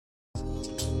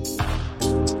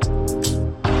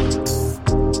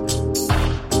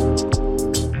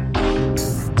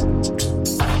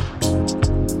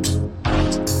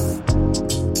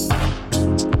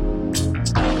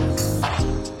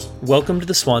welcome to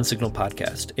the Swan Signal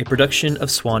Podcast, a production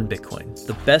of Swan Bitcoin,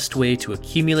 the best way to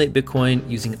accumulate Bitcoin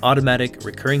using automatic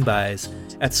recurring buys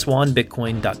at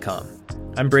swanbitcoin.com.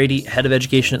 I'm Brady, head of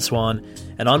education at Swan,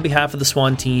 and on behalf of the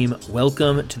Swan team,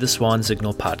 welcome to the Swan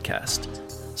Signal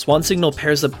Podcast. Swan Signal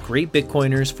pairs up great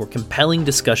Bitcoiners for compelling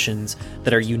discussions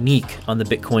that are unique on the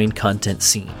Bitcoin content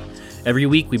scene. Every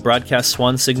week, we broadcast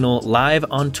Swan Signal live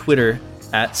on Twitter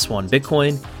at Swan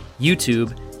Bitcoin,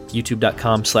 YouTube,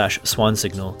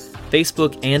 youtube.com/swansignal,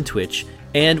 Facebook, and Twitch,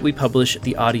 and we publish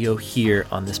the audio here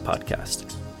on this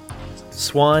podcast.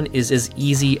 Swan is as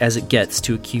easy as it gets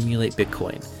to accumulate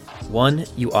Bitcoin. 1,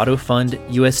 you auto-fund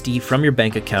USD from your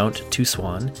bank account to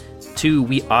Swan. 2,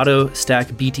 we auto-stack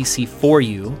BTC for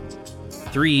you.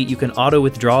 3, you can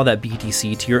auto-withdraw that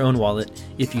BTC to your own wallet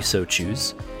if you so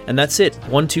choose. And that's it.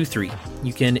 1, 2, 3.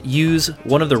 You can use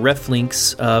one of the ref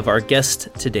links of our guest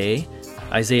today,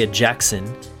 Isaiah Jackson,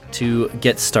 to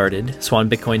get started,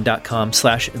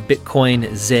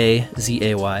 swanbitcoin.com/bitcoinzay,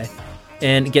 Z-A-Y,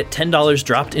 and get $10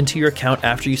 dropped into your account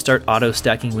after you start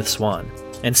auto-stacking with Swan.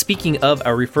 And speaking of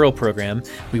our referral program,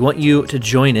 we want you to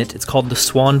join it. It's called the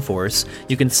Swan Force.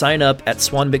 You can sign up at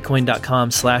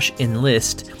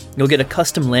swanbitcoin.com/enlist. You'll get a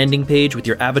custom landing page with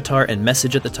your avatar and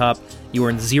message at the top. You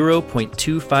earn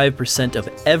 0.25% of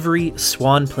every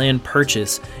Swan plan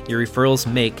purchase your referrals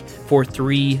make for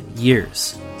 3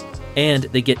 years. And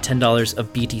they get $10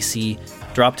 of BTC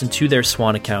dropped into their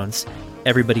Swan accounts.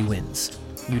 Everybody wins.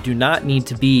 You do not need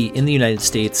to be in the United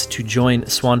States to join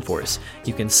Swan Force.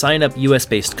 You can sign up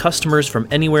US-based customers from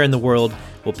anywhere in the world.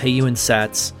 We'll pay you in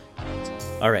sats.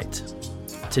 All right.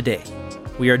 Today,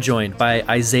 we are joined by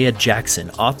Isaiah Jackson,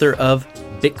 author of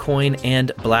Bitcoin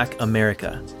and Black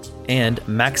America, and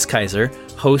Max Keiser,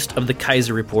 host of The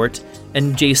Keiser Report,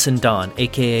 and Jason Don,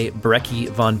 aka Brecky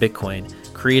Von Bitcoin,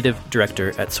 creative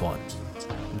director at Swan.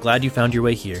 I'm glad you found your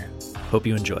way here. Hope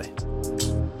you enjoy.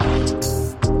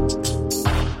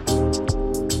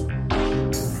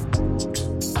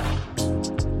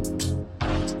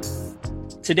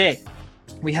 Today,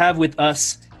 we have with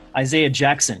us Isaiah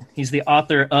Jackson. He's the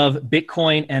author of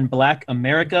Bitcoin and Black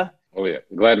America. Oh, yeah.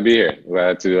 Glad to be here.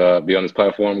 Glad to be on this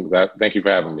platform. Thank you for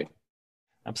having me.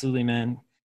 Absolutely, man.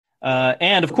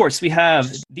 And, of course, we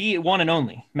have the one and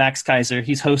only Max Keiser.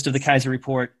 He's host of The Keiser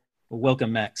Report.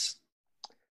 Welcome, Max.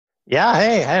 Yeah,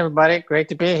 hey, everybody. Great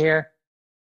to be here.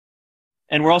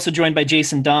 And we're also joined by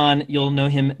Jason Don. You'll know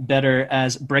him better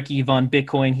as Brecky Von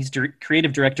Bitcoin. He's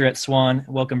creative director at Swan.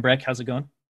 Welcome, Breck. How's it going?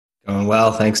 Going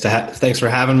well. Thanks for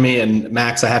having me. And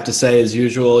Max, I have to say, as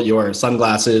usual, your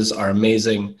sunglasses are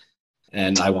amazing,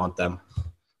 and I want them.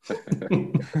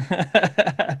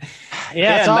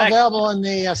 Yeah, it's all available in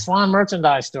the Swan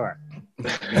merchandise store.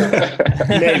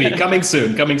 Maybe coming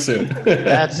soon.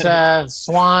 That's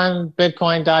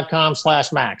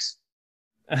swanbitcoin.com/Max.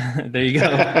 There you go.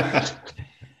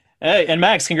 Hey, and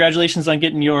Max, congratulations on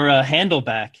getting your handle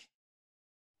back.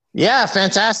 Yeah,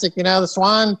 fantastic. You know, the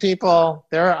Swan people,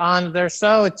 they're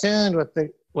so attuned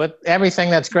with everything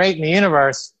that's great in the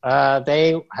universe.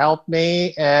 They helped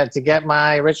me to get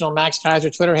my original Max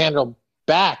Keiser Twitter handle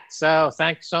back. So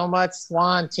thanks so much,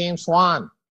 Swan, Team Swan.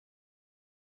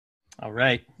 All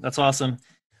right. That's awesome.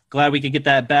 Glad we could get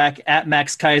that back at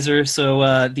Max Keiser.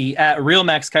 So the at real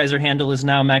Max Keiser handle is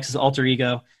now Max's alter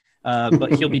ego,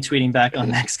 but he'll be tweeting back on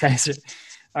Max Keiser.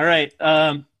 All right.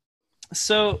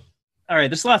 All right,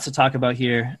 there's lots to talk about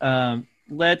here.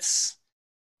 Let's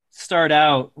start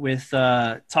out with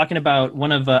talking about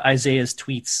one of Isaiah's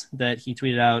tweets that he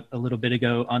tweeted out a little bit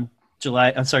ago on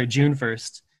June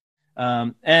 1st.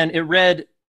 And it read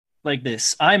like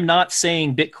this: I'm not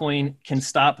saying Bitcoin can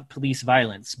stop police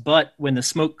violence, but when the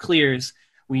smoke clears,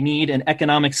 we need an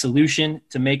economic solution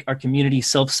to make our community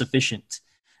self-sufficient.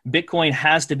 Bitcoin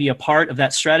has to be a part of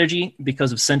that strategy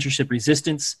because of censorship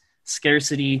resistance,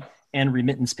 scarcity, and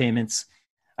remittance payments.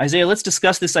 Isaiah, let's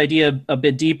discuss this idea a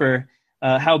bit deeper,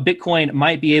 how Bitcoin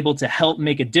might be able to help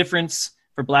make a difference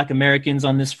for Black Americans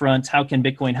on this front. How can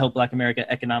Bitcoin help Black America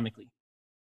economically?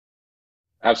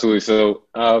 Absolutely. So,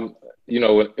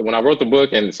 when I wrote the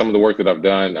book and some of the work that I've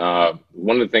done,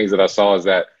 one of the things that I saw is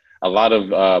that a lot of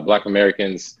Black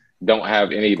Americans don't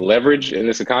have any leverage in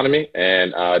this economy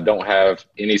and don't have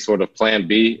any sort of plan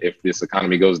B if this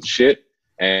economy goes to shit.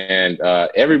 And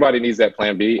everybody needs that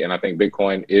plan B. And I think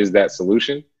Bitcoin is that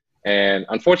solution. And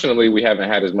unfortunately, we haven't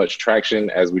had as much traction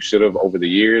as we should have over the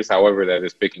years. However, that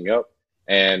is picking up.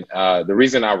 And the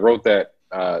reason I wrote that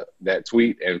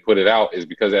tweet and put it out is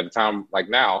because at a time like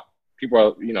now, people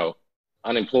are,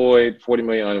 unemployed, 40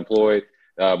 million unemployed,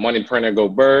 money printer go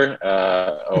burr,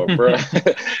 or burr.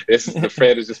 The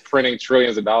Fed is just printing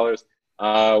trillions of dollars.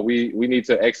 We need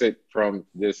to exit from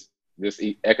this this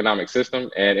economic system.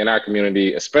 And in our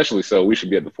community, especially so, we should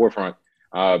be at the forefront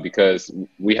because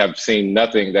we have seen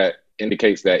nothing that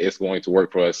indicates that it's going to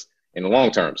work for us in the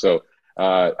long term. So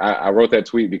I wrote that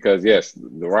tweet because, yes,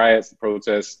 the riots, the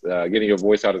protests, getting your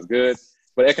voice out is good.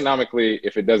 But economically,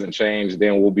 if it doesn't change,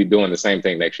 then we'll be doing the same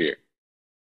thing next year.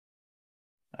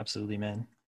 Absolutely, man.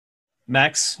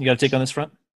 Max, you got to take on this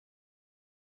front?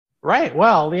 Right.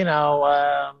 Well,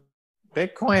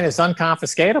 Bitcoin is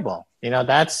unconfiscatable.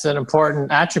 That's an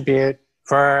important attribute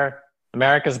for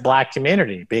America's Black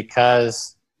community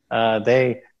because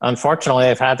they unfortunately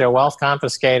have had their wealth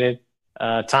confiscated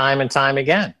time and time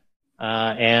again.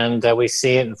 And we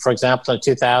see it, for example, in the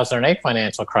 2008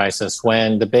 financial crisis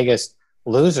when the biggest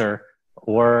loser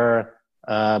were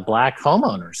Black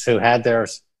homeowners who had their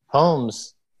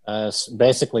homes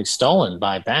basically stolen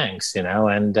by banks,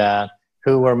 and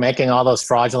who were making all those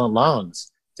fraudulent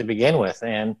loans to begin with.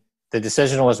 And the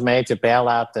decision was made to bail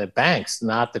out the banks,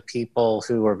 not the people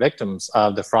who were victims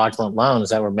of the fraudulent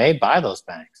loans that were made by those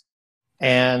banks.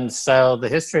 And so the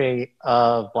history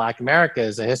of Black America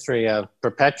is a history of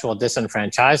perpetual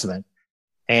disenfranchisement.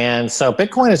 And so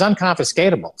Bitcoin is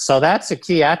unconfiscatable. So that's a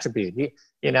key attribute.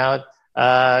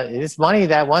 It's money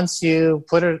that once you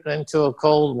put it into a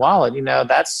cold wallet,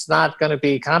 that's not going to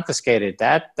be confiscated.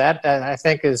 That I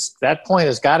think that point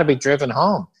has got to be driven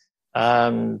home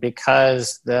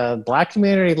because the Black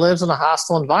community lives in a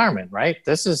hostile environment, right?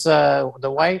 This is the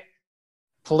white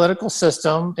political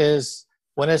system is,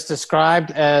 when it's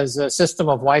described as a system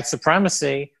of white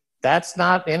supremacy, that's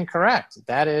not incorrect.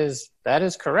 That is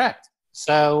correct.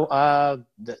 So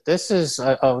this is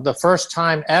the first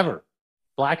time ever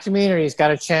Black communities got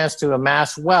a chance to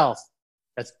amass wealth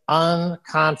that's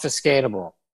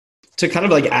unconfiscatable. To kind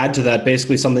of add to that,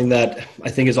 basically something that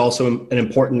I think is also an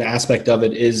important aspect of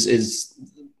it is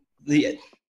the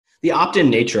opt-in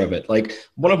nature of it.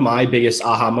 One of my biggest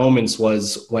aha moments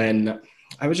was when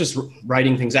I was just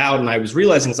writing things out and I was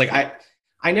realizing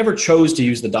I never chose to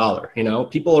use the dollar.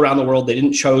 People around the world, they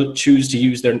didn't choose to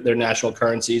use their national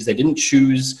currencies. They didn't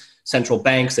choose central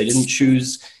banks. They didn't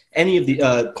choose any of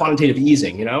the quantitative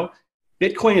easing.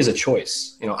 Bitcoin is a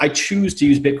choice. I choose to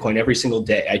use Bitcoin every single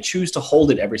day. I choose to hold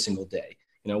it every single day.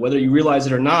 Whether you realize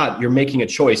it or not, you're making a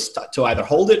choice to either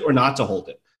hold it or not to hold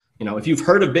it. If you've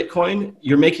heard of Bitcoin,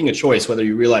 you're making a choice whether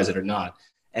you realize it or not.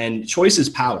 And choice is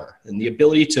power, and the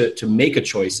ability to make a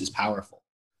choice is powerful.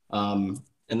 And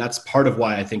that's part of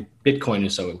why I think Bitcoin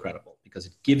is so incredible, because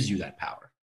it gives you that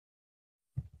power.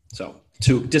 So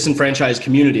to disenfranchised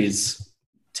communities,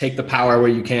 take the power where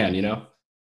you can,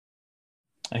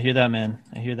 I hear that, man.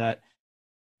 I hear that.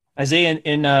 Isaiah,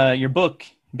 in your book,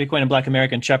 Bitcoin and Black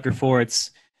America, in chapter 4, it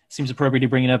seems appropriate to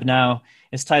bring it up now.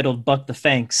 It's titled Buck the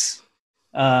Fanks.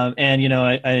 And,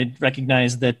 I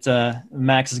recognize that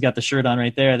Max has got the shirt on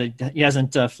right there. That he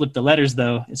hasn't flipped the letters,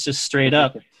 though. It's just straight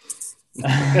up.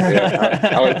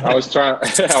 I was trying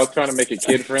to make it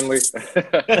kid friendly.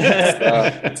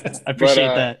 I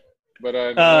appreciate that. But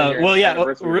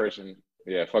version,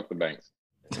 fuck the banks.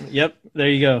 Yep, there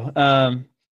you go.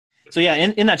 So yeah,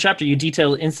 in that chapter, you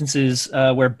detail instances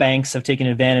where banks have taken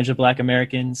advantage of Black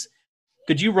Americans.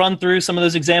 Could you run through some of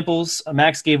those examples?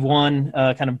 Max gave one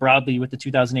kind of broadly with the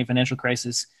 2008 financial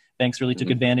crisis. Banks really took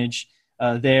advantage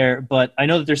there. But I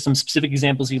know that there's some specific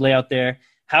examples you lay out there.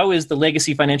 How is the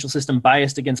legacy financial system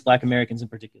biased against Black Americans in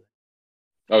particular?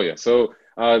 Oh, yeah. So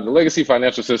the legacy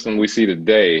financial system we see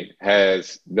today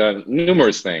has done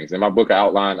numerous things. In my book, I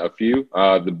outline a few.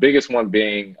 The biggest one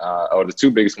being, or the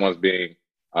two biggest ones being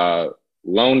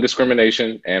loan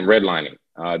discrimination and redlining.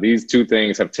 These two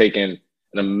things have taken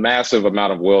a massive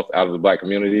amount of wealth out of the Black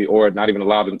community, or not even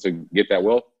allowed them to get that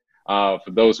wealth.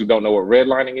 For those who don't know what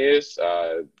redlining is,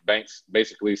 banks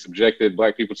basically subjected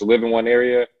Black people to live in one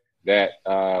area that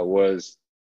was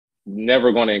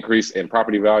never going to increase in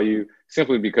property value,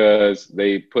 simply because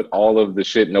they put all of the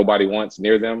shit nobody wants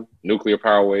near them, nuclear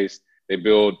power waste. They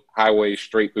build highways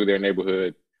straight through their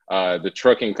neighborhood. The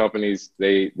trucking companies,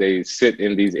 they sit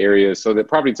in these areas so that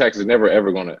property taxes are never,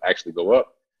 ever going to actually go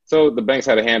up. So the banks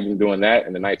had a hand in doing that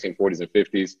in the 1940s and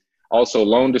 50s. Also,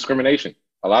 loan discrimination.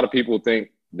 A lot of people think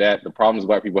that the problems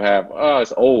Black people have,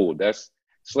 it's old. That's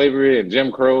slavery and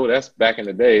Jim Crow. That's back in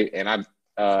the day. And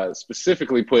I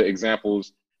specifically put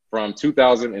examples from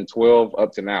 2012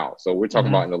 up to now. So we're talking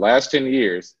about in the last 10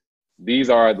 years, these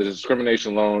are the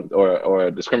discrimination loans or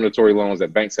discriminatory loans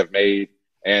that banks have made,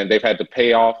 and they've had to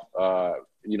pay off,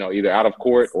 either out of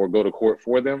court or go to court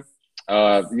for them.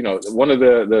 One of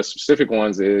the specific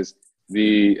ones is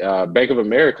the Bank of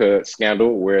America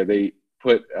scandal, where they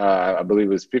put, I believe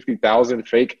it was 50,000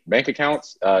 fake bank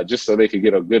accounts just so they could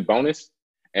get a good bonus.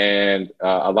 And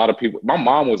a lot of people, my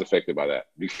mom was affected by that,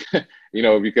 because,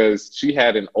 because she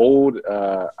had an old,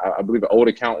 I believe, an old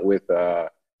account with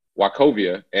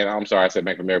Wachovia. And I'm sorry, I said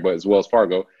Bank of America, but it's Wells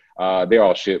Fargo. They're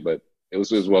all shit, but it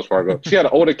was Wells Fargo. She had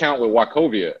an old account with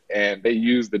Wachovia, and they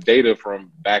used the data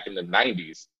from back in the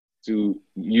 90s to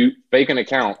fake an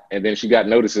account. And then she got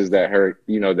notices that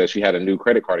that she had a new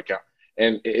credit card account.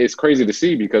 And it's crazy to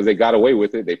see because they got away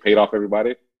with it. They paid off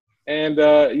everybody. And,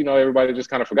 everybody just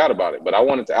kind of forgot about it. But I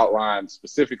wanted to outline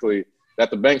specifically that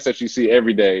the banks that you see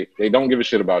every day, they don't give a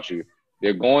shit about you.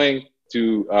 They're going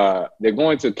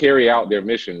to carry out their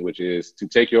mission, which is to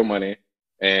take your money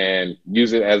and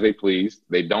use it as they please.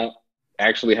 They don't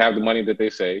actually have the money that they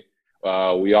say.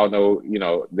 We all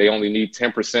know, they only need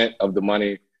 10% of the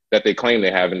money that they claim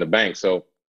they have in the bank. So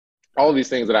all of these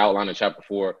things that I outlined in chapter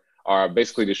 4 are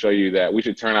basically to show you that we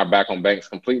should turn our back on banks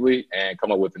completely and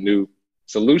come up with a new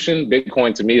solution.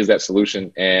 Bitcoin to me is that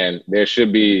solution, and there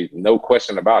should be no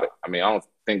question about it. I mean, I don't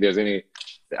think there's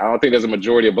a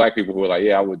majority of Black people who are like,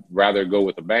 yeah, I would rather go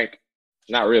with a bank.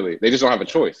 Not really. They just don't have a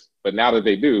choice. But now that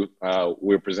they do,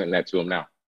 we're presenting that to them now.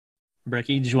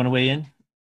 Brecky, did you want to weigh in?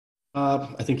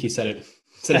 I think he said it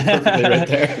perfectly right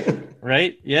there.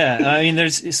 Right? Yeah. I mean,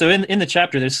 in the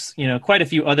chapter, there's, quite a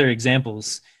few other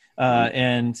examples.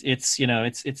 And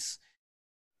it's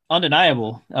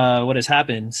undeniable what has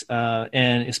happened,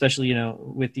 and especially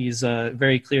with these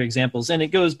very clear examples, and it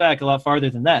goes back a lot farther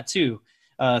than that too,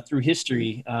 through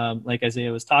history, like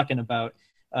Isaiah was talking about,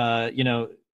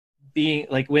 being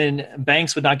like when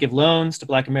banks would not give loans to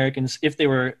Black Americans if they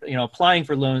were applying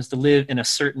for loans to live in a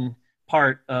certain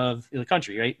part of the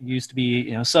country. Right, it used to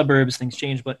be suburbs, things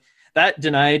changed, but that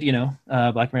denied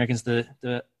Black Americans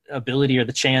the ability or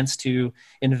the chance to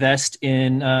invest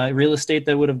in real estate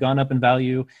that would have gone up in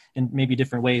value in maybe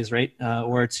different ways, right?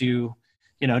 Or to,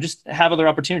 just have other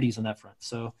opportunities on that front.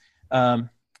 So I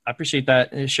appreciate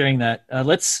that, sharing that.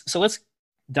 Let's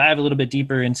dive a little bit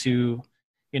deeper into,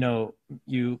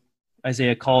 you,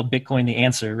 Isaiah, called Bitcoin the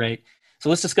answer, right? So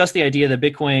let's discuss the idea that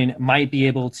Bitcoin might be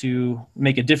able to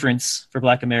make a difference for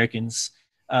Black Americans.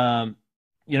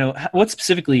 What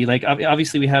specifically, like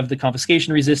obviously we have the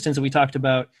confiscation resistance that we talked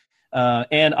about,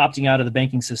 and opting out of the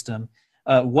banking system.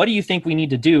 What do you think we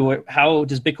need to do? Or how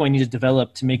does Bitcoin need to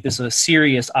develop to make this a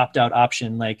serious opt-out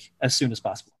option, like as soon as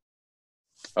possible?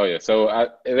 Oh yeah, so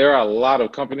there are a lot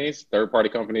of companies, third-party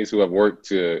companies, who have worked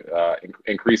to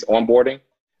increase onboarding.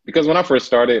 Because when I first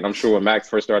started, and I'm sure when Max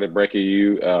first started, Brecky,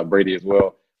 you, Brady as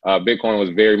well, Bitcoin was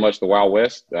very much the Wild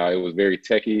West. It was very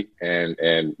techy,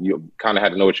 and you kind of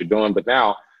had to know what you're doing. But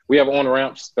now we have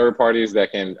on-ramps, third parties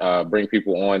that can bring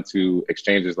people on to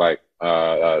exchanges like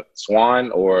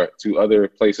Swan or to other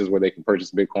places where they can purchase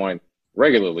Bitcoin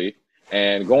regularly.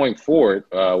 And going forward,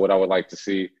 what I would like to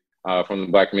see from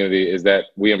the Black community is that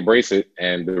we embrace it.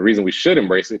 And the reason we should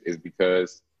embrace it is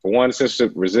because, for one,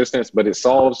 censorship resistance, but it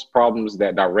solves problems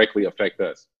that directly affect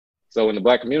us. So in the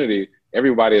Black community,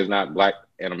 everybody is not Black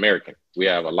and American. We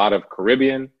have a lot of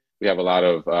Caribbean. We have a lot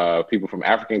of people from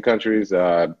African countries,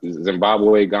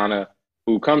 Zimbabwe, Ghana,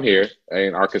 who come here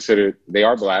and are considered, they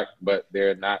are Black, but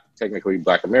they're not technically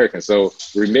Black Americans. So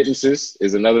remittances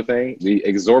is another thing. The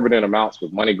exorbitant amounts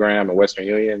with MoneyGram and Western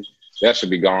Union, that should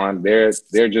be gone. They're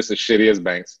just as shitty as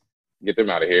banks. Get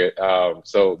them out of here.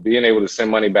 So being able to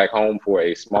send money back home for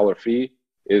a smaller fee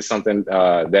is something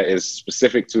that is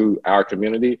specific to our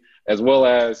community, as well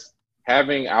as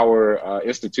having our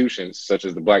institutions such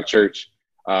as the Black Church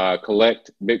collect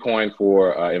Bitcoin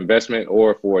for investment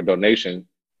or for donation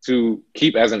to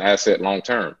keep as an asset long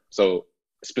term. So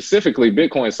specifically,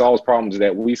 Bitcoin solves problems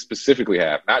that we specifically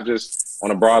have, not just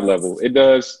on a broad level. It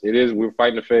is, we're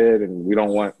fighting the Fed and we don't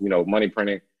want, money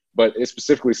printing, but it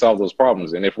specifically solves those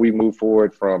problems. And if we move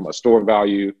forward from a store of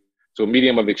value to a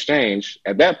medium of exchange,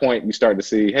 at that point, we start to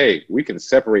see, hey, we can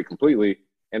separate completely.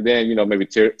 And then, maybe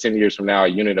 10 years from now, a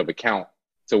unit of account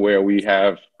to where we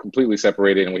have completely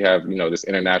separated and we have, this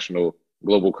international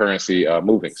global currency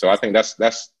moving. So I think that's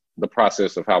the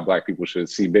process of how Black people should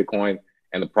see Bitcoin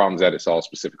and the problems that it solves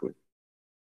specifically.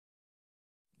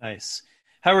 Nice.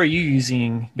 How are you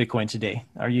using Bitcoin today?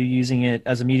 Are you using it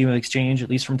as a medium of exchange, at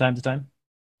least from time to time?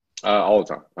 All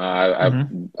the time.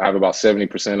 I have about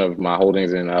 70% of my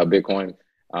holdings in Bitcoin.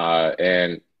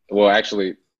 And well,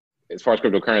 actually, as far as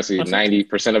cryptocurrency,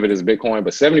 90% of it is Bitcoin,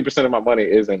 but 70% of my money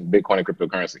is in Bitcoin and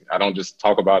cryptocurrency. I don't just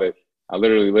talk about it. I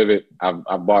literally live it.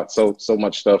 I've bought so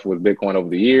much stuff with Bitcoin over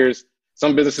the years.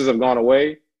 Some businesses have gone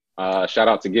away. Shout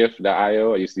out to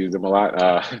Gift.io. I used to use them a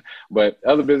lot. But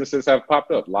other businesses have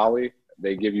popped up. Lolly,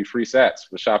 they give you free sats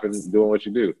for shopping, doing what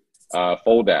you do.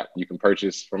 Fold app, you can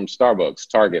purchase from Starbucks,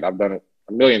 Target. I've done it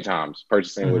a million times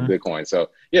purchasing with Bitcoin. So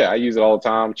yeah, I use it all the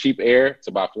time. Cheap air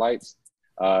to buy flights.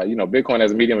 Bitcoin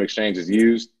as a medium of exchange is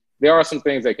used. There are some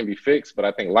things that can be fixed, but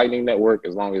I think Lightning Network,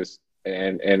 as long as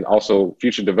and also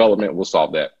future development, will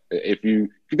solve that. If you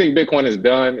think Bitcoin is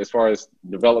done as far as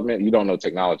development, you don't know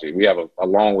technology. We have a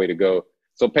long way to go.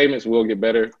 So payments will get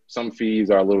better. Some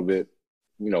fees are a little bit,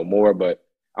 more, but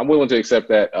I'm willing to accept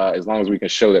that as long as we can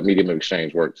show that medium of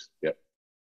exchange works. Yep.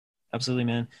 Absolutely,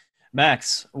 man.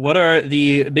 Max, what are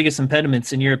the biggest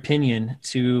impediments, in your opinion,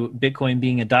 to Bitcoin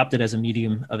being adopted as a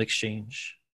medium of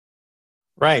exchange?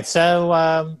 Right.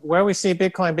 So where we see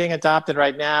Bitcoin being adopted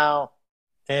right now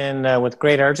and with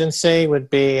great urgency would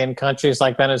be in countries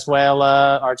like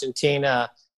Venezuela, Argentina,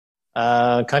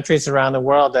 countries around the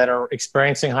world that are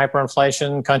experiencing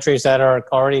hyperinflation, countries that are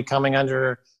already coming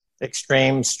under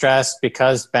extreme stress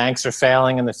because banks are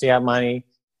failing and the fiat money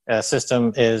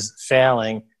system is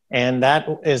failing. And that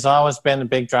has always been the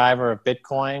big driver of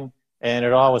Bitcoin, and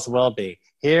it always will be.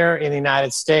 Here in the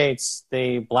United States,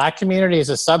 the Black community is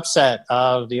a subset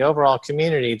of the overall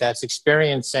community that's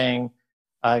experiencing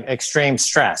extreme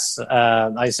stress.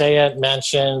 Isaiah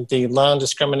mentioned the loan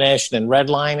discrimination and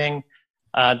redlining.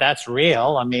 That's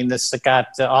real. I mean, this got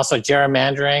also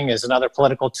gerrymandering is another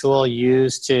political tool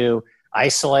used to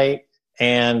isolate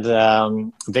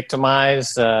and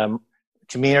victimize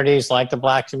communities like the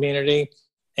Black community.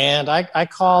 And I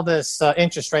call this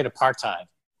interest rate apartheid,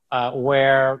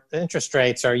 where interest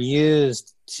rates are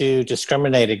used to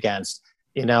discriminate against.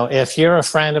 If you're a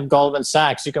friend of Goldman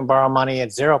Sachs, you can borrow money at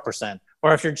 0%.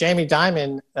 Or if you're Jamie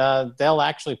Dimon, they'll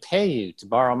actually pay you to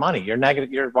borrow money.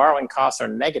 Your borrowing costs are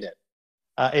negative.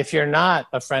 If you're not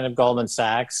a friend of Goldman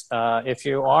Sachs, if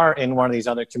you are in one of these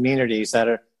other communities that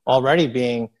are already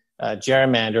being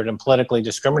gerrymandered and politically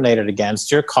discriminated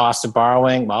against, your cost of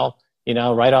borrowing,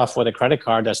 right off with a credit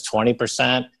card, that's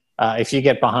 20%. If you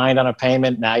get behind on a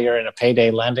payment, now you're in a payday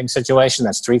lending situation.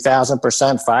 That's 3,000%,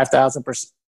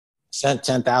 5,000%,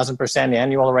 10,000%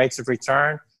 annual rates of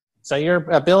return. So your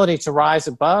ability to rise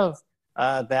above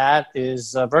that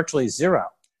is virtually zero.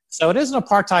 So it is an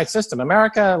apartheid system.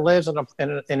 America lives in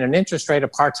an interest rate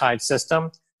apartheid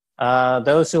system.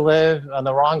 Those who live on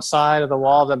the wrong side of the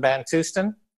wall of the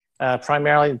Bantustan,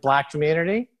 primarily Black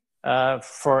community,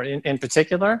 in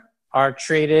particular, are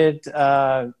treated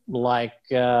like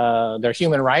their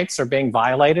human rights are being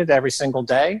violated every single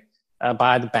day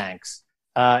by the banks.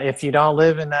 If you don't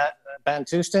live in that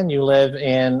Bantustan, you live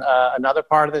in another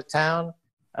part of the town,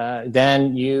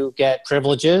 then you get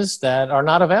privileges that are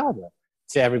not available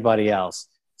to everybody else.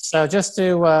 So just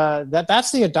to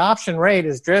that's the adoption rate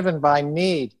is driven by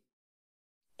need,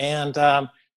 and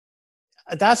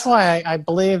that's why I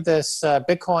believe this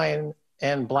Bitcoin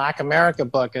and Black America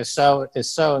book is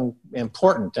so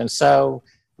important and so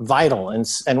vital,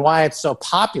 and why it's so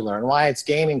popular and why it's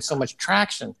gaining so much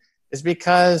traction is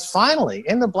because finally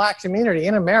in the Black community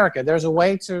in America, there's a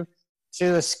way to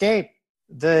escape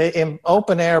the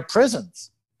open air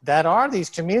prisons that are these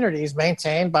communities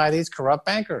maintained by these corrupt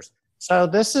bankers. So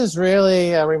this is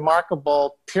really a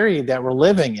remarkable period that we're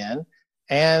living in.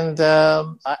 And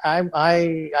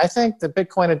I think the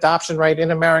Bitcoin adoption rate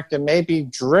in America may be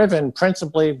driven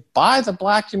principally by the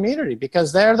Black community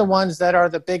because they're the ones that are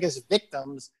the biggest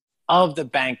victims of the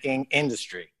banking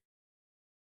industry.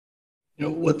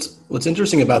 What's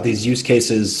interesting about these use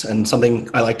cases, and something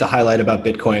I like to highlight about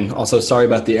Bitcoin, also sorry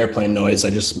about the airplane noise, I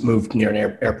just moved near an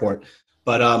airport,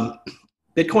 but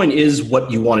Bitcoin is what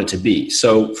you want it to be.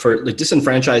 So for the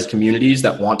disenfranchised communities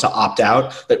that want to opt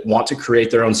out, that want to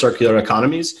create their own circular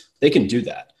economies, they can do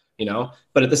that,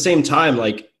 But at the same time,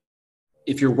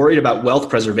 if you're worried about wealth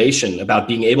preservation, about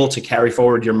being able to carry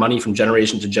forward your money from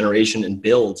generation to generation and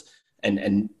build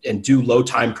and do low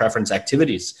time preference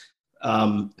activities,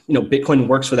 Bitcoin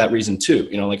works for that reason too.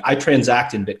 I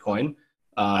transact in Bitcoin.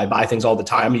 I buy things all the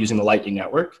time using the Lightning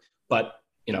Network, but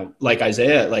like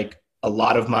Isaiah, a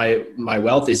lot of my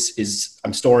wealth is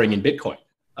I'm storing in Bitcoin.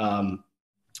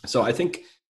 So I think,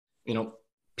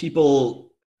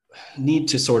 people need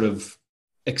to sort of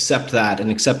accept that and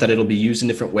accept that it'll be used in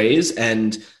different ways.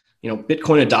 And,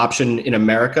 Bitcoin adoption in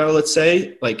America, let's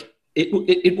say,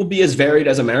 it will be as varied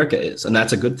as America is. And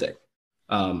that's a good thing.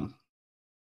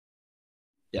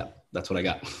 Yeah, that's what I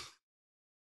got.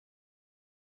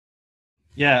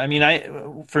 Yeah, I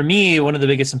mean, for me, one of the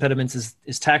biggest impediments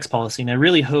is tax policy, and I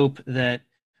really hope that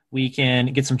we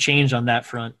can get some change on that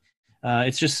front.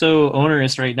 It's just so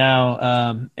onerous right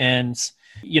now, and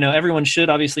everyone should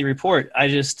obviously report. I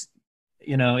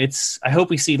hope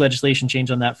we see legislation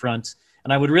change on that front,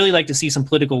 and I would really like to see some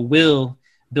political will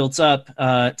built up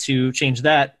to change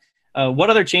that. What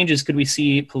other changes could we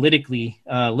see politically,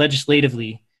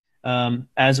 legislatively,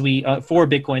 as we for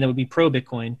Bitcoin that would be pro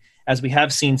Bitcoin, as we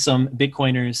have seen some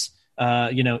Bitcoiners,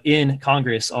 in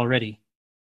Congress already.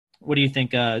 What do you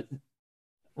think? What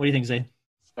do you think, Zay?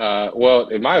 Well,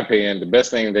 in my opinion, the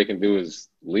best thing they can do is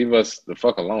leave us the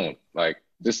fuck alone. Like,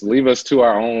 just leave us to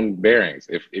our own bearings.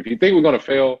 If you think we're going to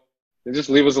fail, then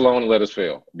just leave us alone and let us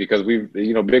fail. Because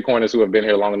Bitcoiners who have been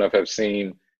here long enough have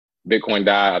seen Bitcoin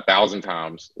die 1,000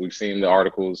 times. We've seen the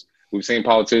articles. We've seen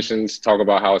politicians talk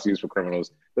about how it's used for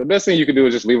criminals. The best thing you can do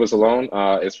is just leave us alone.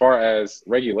 As far as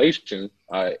regulation,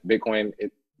 Bitcoin,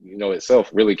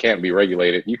 itself really can't be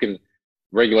regulated. You can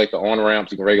regulate the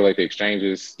on-ramps, you can regulate the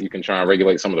exchanges, you can try and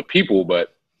regulate some of the people,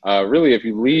 but really, if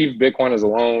you leave Bitcoiners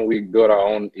alone, we build our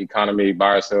own economy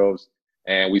by ourselves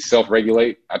and we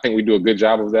self-regulate. I think we do a good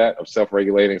job of that, of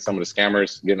self-regulating some of the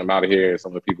scammers, getting them out of here, and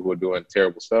some of the people who are doing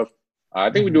terrible stuff. I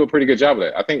think we do a pretty good job of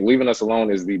that. I think leaving us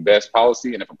alone is the best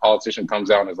policy. And if a politician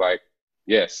comes out and is like,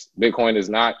 yes, Bitcoin is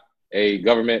not a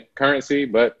government currency,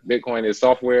 but Bitcoin is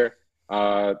software,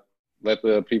 let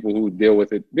the people who deal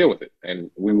with it.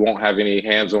 And we won't have any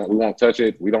hands on, we won't touch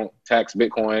it. We don't tax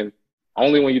Bitcoin.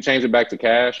 Only when you change it back to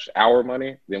cash, our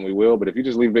money, then we will. But if you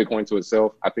just leave Bitcoin to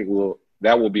itself, I think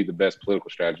that will be the best political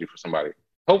strategy for somebody.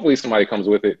 Hopefully somebody comes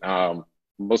with it.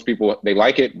 Most people, they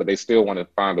like it, but they still want to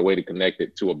find a way to connect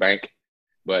it to a bank.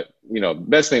 But, the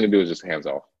best thing to do is just hands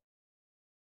off.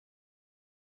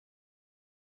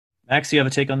 Max, do you have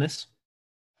a take on this?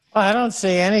 Well, I don't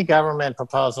see any government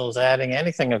proposals adding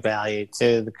anything of value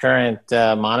to the current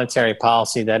monetary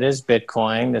policy that is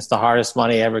Bitcoin. It's the hardest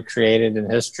money ever created in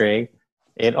history.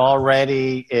 It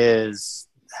already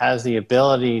has the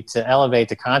ability to elevate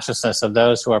the consciousness of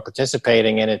those who are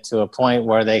participating in it to a point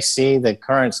where they see the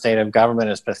current state of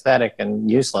government as pathetic and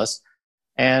useless.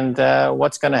 And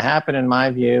what's going to happen, in my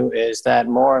view, is that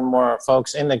more and more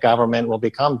folks in the government will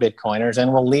become Bitcoiners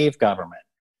and will leave government.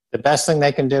 The best thing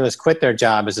they can do is quit their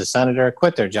job as a senator,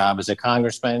 quit their job as a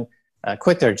congressman,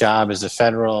 quit their job as a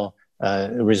Federal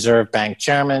Reserve Bank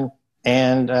chairman,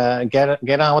 and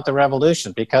get on with the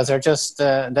revolution, because they're just,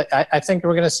 I think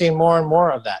we're going to see more and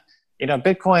more of that.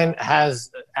 Bitcoin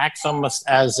acts almost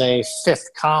as a fifth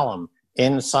column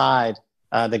inside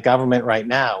the government right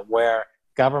now, where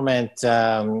government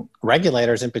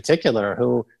regulators in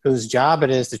particular, whose job it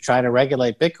is to try to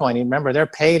regulate Bitcoin, remember, they're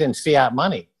paid in fiat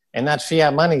money. And that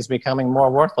fiat money is becoming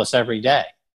more worthless every day.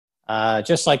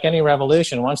 Just like any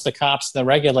revolution, once the cops and the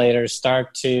regulators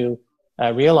start to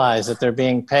realize that they're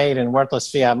being paid in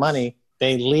worthless fiat money,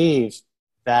 they leave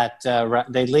their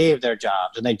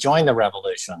jobs and they join the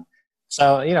revolution.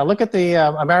 So, look at the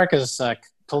America's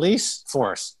police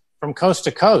force from coast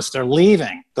to coast. They're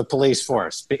leaving the police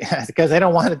force because they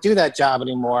don't want to do that job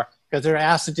anymore, because they're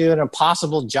asked to do an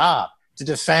impossible job, to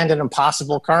defend an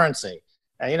impossible currency.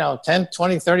 10,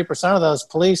 20, 30% of those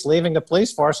police leaving the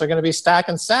police force are going to be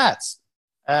stacking sats,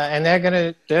 and they're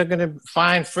going to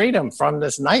find freedom from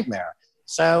this nightmare.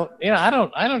 So, I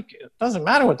don't. It doesn't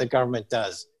matter what the government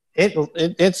does.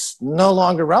 It's no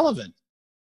longer relevant.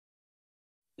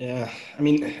 Yeah,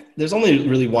 there's only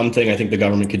really one thing I think the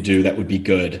government could do that would be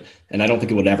good, and I don't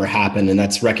think it would ever happen, and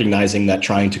that's recognizing that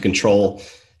trying to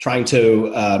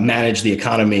manage the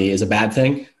economy is a bad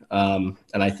thing. And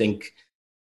I think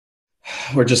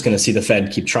we're just going to see the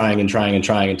Fed keep trying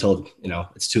until,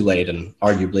 it's too late, and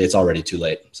arguably it's already too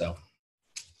late. So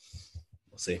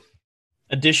we'll see.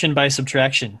 Addition by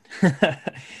subtraction.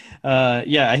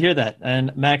 Yeah, I hear that.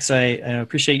 And Max, I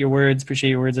appreciate your words.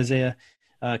 Isaiah.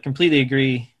 Completely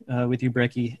agree with you,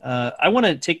 Brecky. I want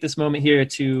to take this moment here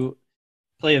to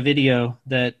play a video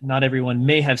that not everyone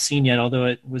may have seen yet, although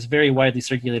it was very widely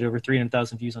circulated, over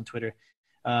 300,000 views on Twitter.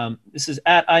 This is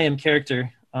at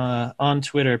IamCharacter on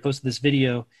Twitter. I posted this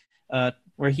video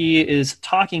where he is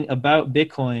talking about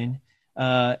Bitcoin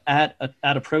at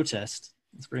a protest.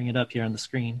 Let's bring it up here on the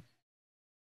screen.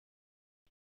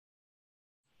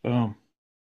 Boom.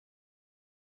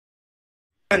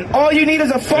 And all you need is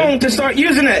a phone to start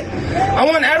using it. I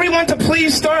want everyone to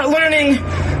please start learning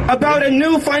about a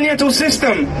new financial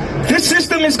system. This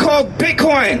system is called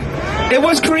Bitcoin. It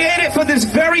was created for this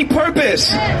very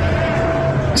purpose.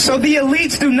 So the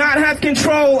elites do not have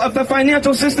control of the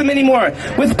financial system anymore.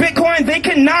 With Bitcoin, they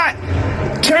cannot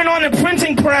turn on a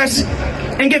printing press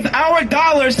and give our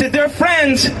dollars to their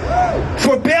friends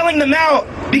for bailing them out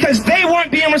because they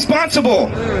weren't being responsible.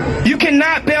 You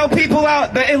cannot bail people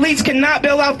out. The elites cannot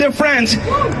bail out their friends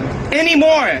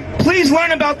anymore. Please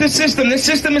learn about this system. This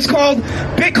system is called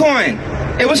Bitcoin.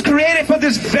 It was created for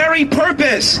this very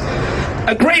purpose.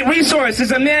 A great resource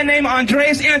is a man named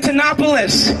Andreas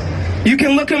Antonopoulos. You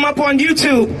can look him up on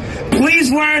YouTube.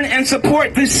 Please learn and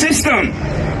support this system.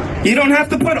 You don't have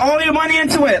to put all your money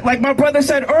into it. Like my brother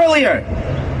said earlier,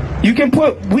 you can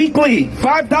put weekly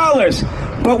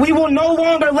 $5, but we will no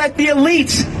longer let the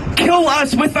elites kill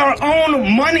us with our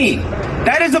own money.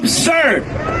 That is absurd.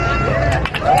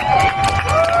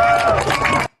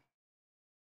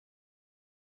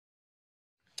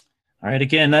 All right,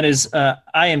 again, that is I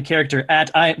am character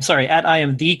at I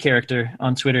am the character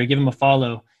on Twitter. Give him a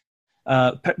follow.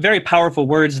 Very powerful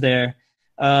words there.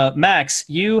 Max,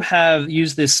 you have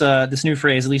used this new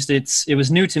phrase. At least it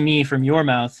was new to me from your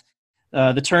mouth.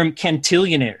 The term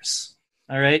cantillionaires.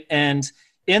 All right, and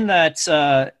in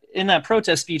that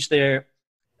protest speech there,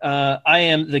 I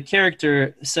am the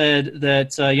character said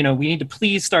that we need to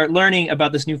please start learning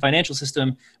about this new financial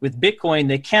system. With Bitcoin,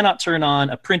 they cannot turn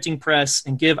on a printing press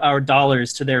and give our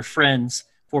dollars to their friends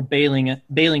for bailing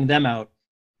them out.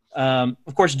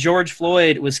 Of course, George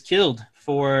Floyd was killed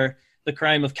for the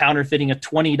crime of counterfeiting a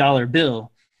 $20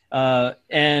 bill,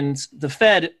 and the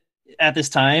Fed at this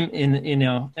time,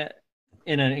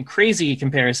 in a crazy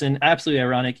comparison, absolutely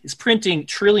ironic, is printing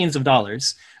trillions of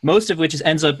dollars, most of which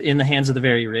ends up in the hands of the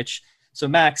very rich. So,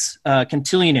 Max,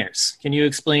 cantillionaires, can you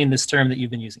explain this term that you've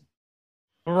been using?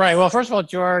 Right. Well, first of all,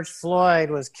 George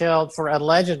Floyd was killed for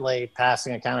allegedly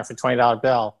passing a counterfeit $20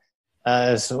 bill,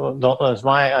 is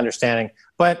my understanding.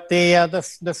 But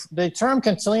the term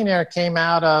cantillionaire came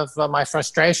out of my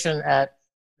frustration at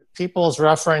people's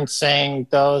referencing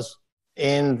those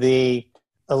in the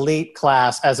elite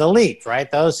class as elite, right?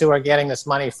 Those who are getting this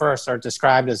money first are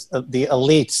described as the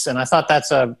elites. And I thought that's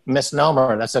a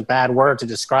misnomer. That's a bad word to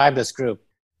describe this group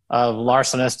of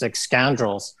larcenistic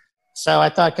scoundrels. So I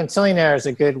thought cantillionaire is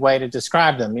a good way to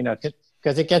describe them,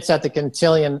 because it gets at the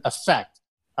cantillon effect,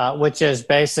 which has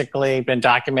basically been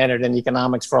documented in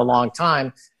economics for a long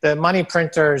time. The money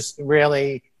printers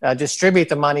really distribute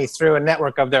the money through a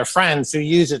network of their friends who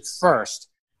use it first.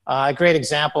 A great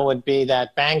example would be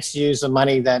that banks use the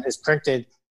money that is printed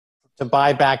to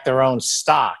buy back their own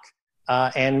stock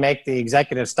and make the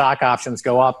executive stock options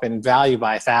go up in value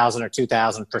by 1,000 or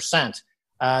 2,000%.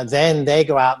 Then they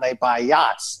go out and they buy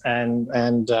yachts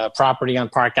and property on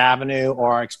Park Avenue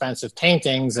or expensive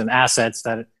paintings and assets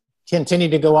that continue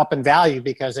to go up in value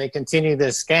because they continue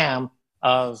this scam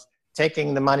of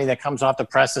taking the money that comes off the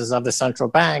presses of the central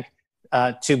bank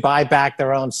to buy back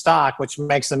their own stock, which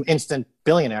makes them instant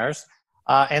billionaires.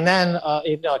 And then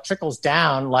it trickles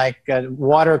down like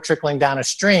water trickling down a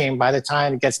stream. By the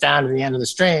time it gets down to the end of the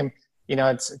stream,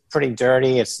 it's pretty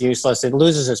dirty, it's useless, it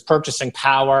loses its purchasing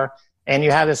power, and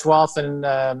you have this wealth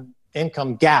and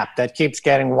income gap that keeps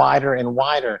getting wider and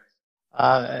wider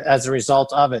as a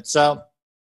result of it. So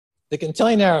the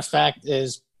cantillionaire effect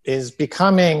is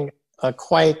becoming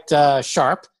quite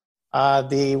sharp.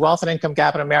 The wealth and income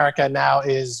gap in America now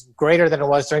is greater than it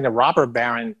was during the robber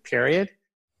baron period,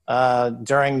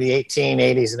 during the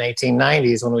 1880s and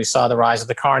 1890s when we saw the rise of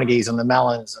the Carnegies and the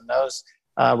Mellons and those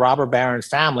robber baron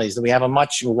families. We have a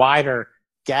much wider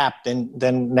gap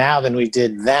than we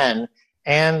did then.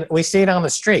 And we see it on the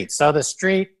street. So the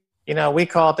street, we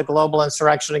call it the global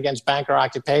insurrection against banker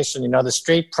occupation. The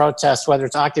street protests, whether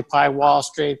it's Occupy Wall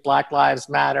Street, Black Lives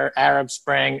Matter, Arab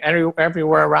Spring,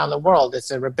 everywhere around the world. It's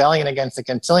a rebellion against the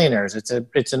cantillionaires.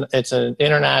 It's an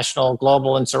international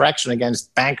global insurrection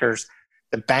against bankers,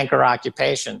 the banker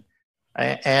occupation.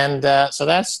 And so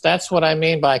that's what I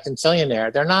mean by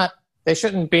cantillionaire. They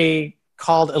shouldn't be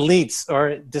called elites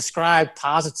or described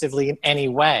positively in any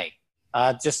way.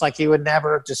 Just like you would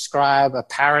never describe a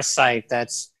parasite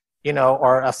that's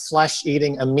or a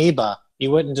flesh-eating amoeba. You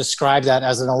wouldn't describe that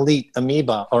as an elite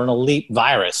amoeba or an elite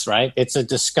virus, right? It's a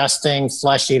disgusting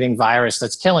flesh-eating virus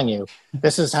that's killing you.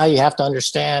 This is how you have to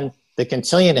understand the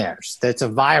cantillionaires. It's a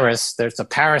virus, there's a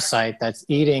parasite that's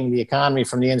eating the economy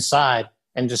from the inside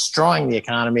and destroying the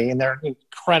economy, and they're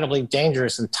incredibly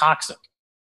dangerous and toxic.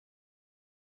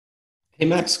 Hey,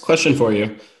 Max, question for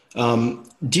you.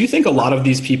 Do you think a lot of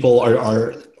these people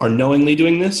are knowingly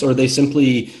doing this, or are they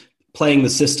simply playing the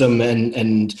system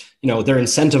and they're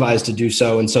incentivized to do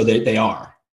so, and so they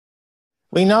are?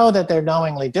 We know that they're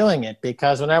knowingly doing it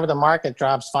because whenever the market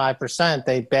drops 5%,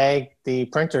 they beg the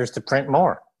printers to print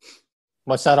more.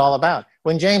 What's that all about?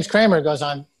 When James Cramer goes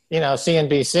on,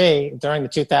 CNBC during the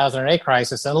 2008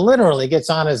 crisis and literally gets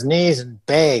on his knees and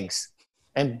begs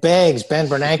Ben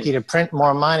Bernanke to print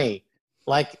more money,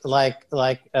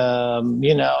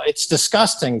 it's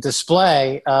disgusting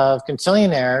display of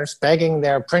cantillionaires begging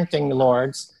their printing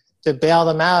lords to bail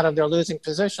them out of their losing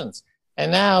positions.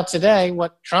 And now today,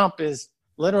 what Trump is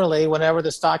literally, whenever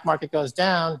the stock market goes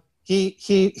down, he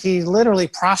literally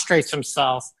prostrates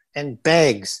himself and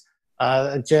begs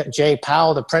Jay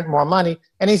Powell to print more money,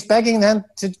 and he's begging them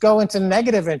to go into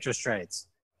negative interest rates.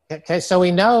 Okay, so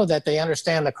we know that they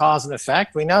understand the cause and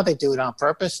effect. We know they do it on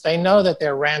purpose. They know that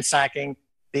they're ransacking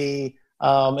the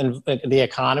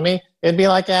economy. It'd be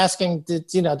like asking,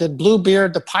 did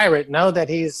Bluebeard the pirate know that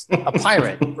he's a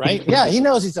pirate, right? Yeah, he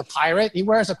knows he's a pirate. He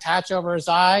wears a patch over his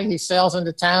eye. He sails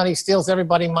into town. He steals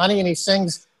everybody money, and he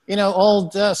sings,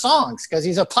 old songs because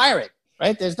he's a pirate,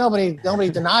 right? There's nobody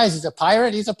denies he's a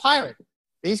pirate. He's a pirate.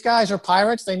 These guys are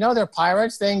pirates. They know they're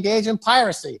pirates. They engage in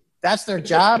piracy. That's their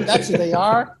job. That's who they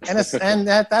are. That's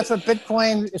what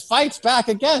Bitcoin fights back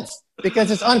against,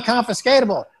 because it's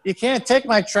unconfiscatable. You can't take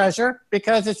my treasure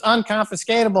because it's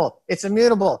unconfiscatable. It's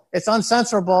immutable. It's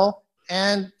uncensorable,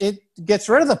 and it gets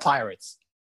rid of the pirates.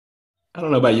 I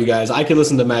don't know about you guys. I could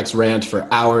listen to Max rant for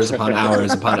hours upon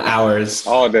hours upon hours.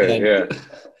 All day, yeah.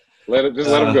 Let him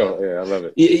go. Yeah, I love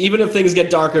it. Even if things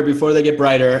get darker before they get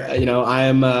brighter,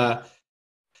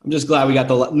 I'm just glad we got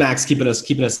the Max keeping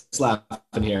us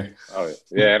laughing here. Oh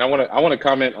yeah, and I want to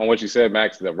comment on what you said,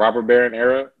 Max. The robber baron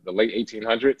era, the late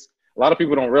 1800s. A lot of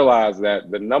people don't realize that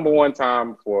the number one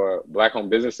time for Black-owned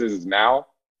businesses is now.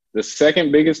 The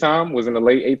second biggest time was in the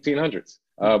late 1800s.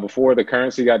 Before the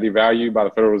currency got devalued by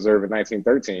the Federal Reserve in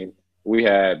 1913, we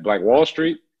had Black Wall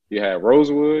Street, you had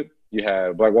Rosewood, you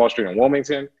had Black Wall Street in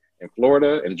Wilmington, in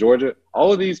Florida, and Georgia.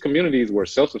 All of these communities were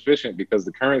self-sufficient because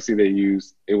the currency they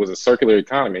used, it was a circular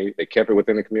economy. They kept it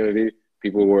within the community.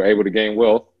 People were able to gain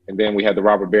wealth. And then we had the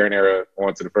robber baron era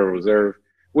onto the Federal Reserve,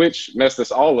 which messed us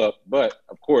all up. But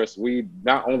of course, we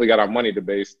not only got our money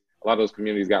debased, a lot of those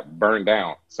communities got burned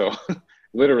down. So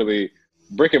literally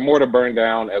brick and mortar burned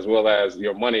down, as well as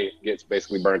your money gets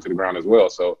basically burned to the ground as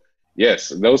well. So yes,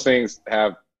 those things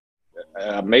have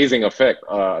amazing effect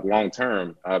long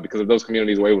term because if those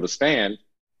communities were able to stand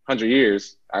 100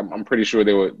 years, I'm pretty sure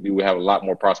we would have a lot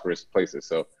more prosperous places.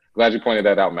 So glad you pointed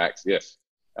that out, Max. Yes,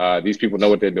 these people know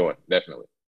what they're doing, definitely.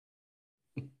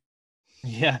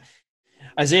 Yeah.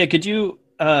 Isaiah, could you,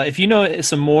 if you know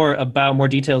more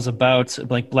details about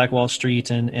like Black Wall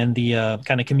Street and the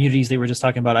kind of communities they were just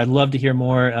talking about, I'd love to hear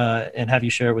more and have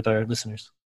you share it with our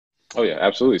listeners. Oh yeah,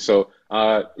 absolutely. So,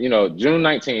 June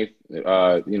 19th,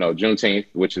 Juneteenth,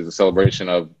 which is a celebration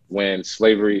of when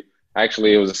slavery,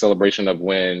 actually it was a celebration of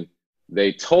when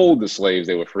they told the slaves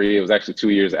they were free. It was actually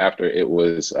 2 years after it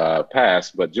was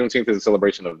passed, but Juneteenth is a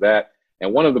celebration of that.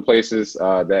 And one of the places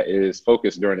that is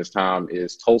focused during this time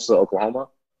is Tulsa, Oklahoma.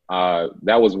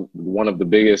 That was one of the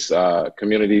biggest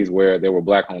communities where there were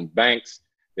Black-owned banks.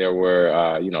 There were,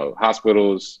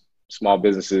 hospitals, small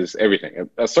businesses, everything.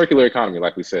 A circular economy,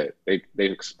 like we said.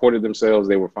 They supported themselves.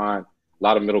 They were fine. A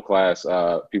lot of middle-class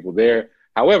people there.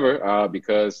 However,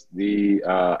 because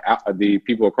the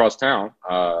people across town,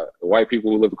 the white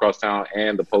people who lived across town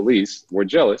and the police were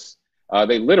jealous,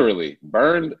 they literally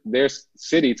burned their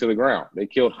city to the ground. They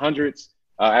killed hundreds,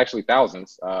 actually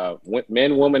thousands,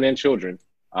 men, women, and children.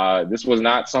 This was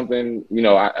not something,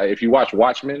 if you watch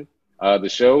Watchmen, the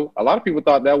show, a lot of people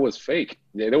thought that was fake.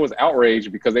 There was outrage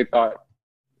because they thought,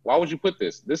 why would you put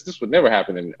this? This would never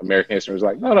happen in American history. It was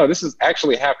like, no, this has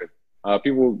actually happened.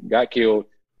 People got killed.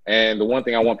 And the one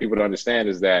thing I want people to understand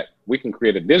is that we can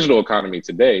create a digital economy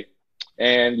today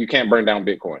and you can't burn down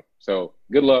Bitcoin. So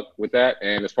good luck with that.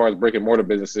 And as far as brick and mortar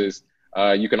businesses,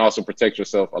 you can also protect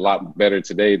yourself a lot better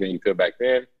today than you could back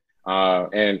then.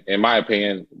 And in my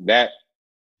opinion, that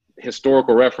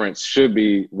historical reference should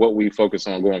be what we focus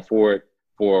on going forward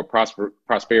for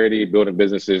prosperity, building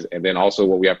businesses, and then also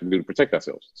what we have to do to protect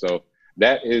ourselves. So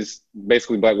that is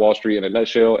basically Black Wall Street in a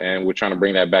nutshell. And we're trying to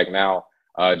bring that back now.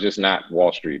 Just not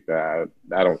Wall Street. I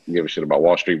don't give a shit about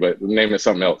Wall Street, but name it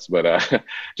something else. But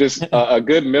just a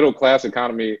good middle class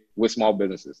economy with small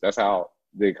businesses. That's how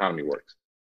the economy works.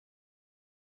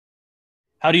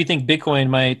 How do you think Bitcoin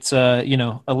might,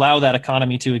 allow that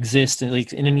economy to exist in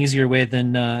an easier way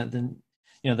than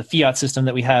the fiat system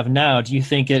that we have now? Do you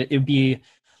think it would be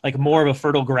like more of a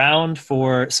fertile ground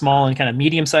for small and kind of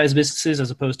medium-sized businesses as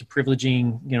opposed to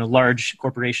privileging, large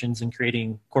corporations and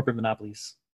creating corporate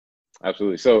monopolies?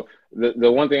 Absolutely. So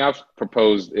the one thing I've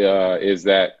proposed is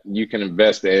that you can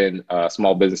invest in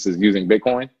small businesses using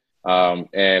Bitcoin.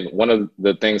 And one of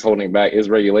the things holding back is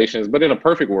regulations. But in a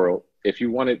perfect world, if you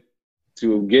wanted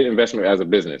to get investment as a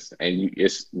business, and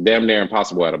it's damn near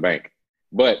impossible at a bank,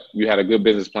 but you had a good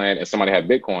business plan and somebody had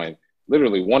Bitcoin,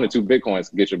 literally 1 or 2 Bitcoins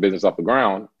can get your business off the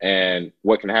ground. And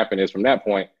what can happen is from that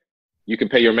point, you can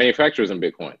pay your manufacturers in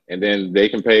Bitcoin, and then they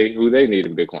can pay who they need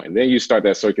in Bitcoin. And then you start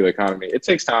that circular economy. It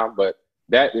takes time, but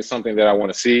that is something that I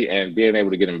want to see. And being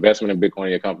able to get investment in Bitcoin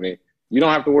in your company, you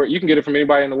don't have to worry. You can get it from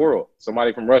anybody in the world.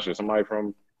 Somebody from Russia, somebody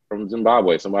from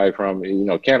Zimbabwe, somebody from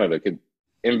Canada could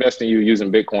invest in you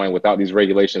using Bitcoin without these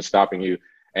regulations stopping you.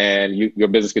 and your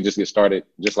business could just get started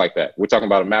just like that. We're talking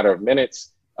about a matter of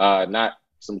minutes, not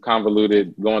some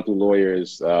convoluted going through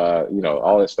lawyers,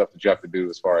 all that stuff that you have to do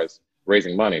as far as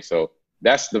raising money. So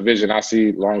that's the vision I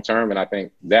see long term, and I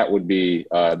think that would be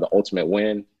the ultimate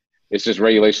win. It's just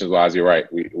regulations wise, you're right.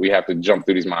 We have to jump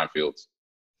through these minefields.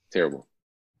 Terrible.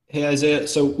 Hey, Isaiah.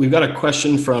 So we've got a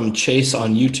question from Chase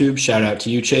on YouTube. Shout out to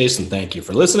you, Chase, and thank you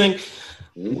for listening.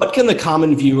 What can the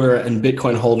common viewer and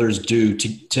Bitcoin holders do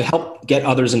to help get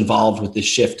others involved with this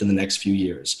shift in the next few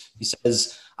years? He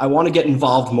says, I want to get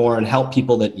involved more and help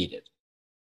people that need it.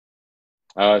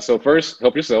 So first,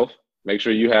 help yourself. Make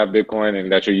sure you have Bitcoin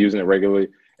and that you're using it regularly.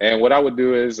 And what I would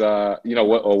do is,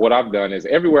 what I've done is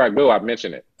everywhere I go, I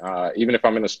mention it. Even if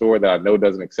I'm in a store that I know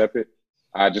doesn't accept it,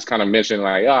 I just kind of mention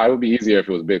like, it would be easier if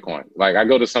it was Bitcoin. Like I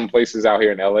go to some places out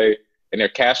here in LA and they're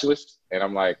cashless. And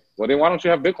I'm like, well, then why don't you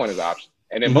have Bitcoin as an option?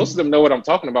 And then most of them know what I'm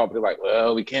talking about, but they're like,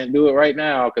 well, we can't do it right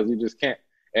now because we just can't.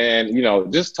 And,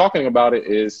 just talking about it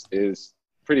is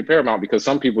pretty paramount because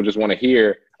some people just want to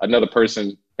hear another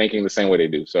person thinking the same way they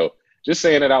do. So just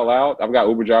saying it out loud. I've got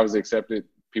Uber drivers that accept it,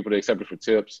 people that accept it for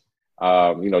tips,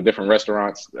 different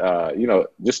restaurants.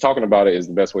 Just talking about it is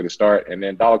the best way to start. And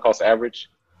then dollar cost average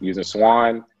using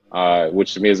Swan,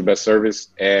 which to me is the best service,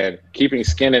 and keeping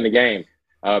skin in the game.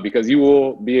 Because you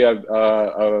will be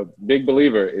a big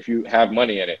believer if you have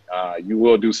money in it. You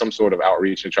will do some sort of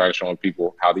outreach and try to show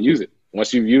people how to use it.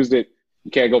 Once you've used it, you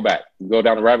can't go back. You go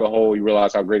down the rabbit hole, you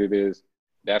realize how great it is.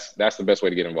 That's the best way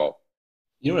to get involved.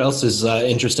 You know what else is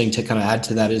interesting to kind of add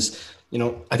to that is,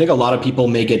 I think a lot of people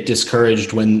may get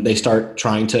discouraged when they start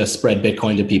trying to spread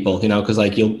Bitcoin to people, because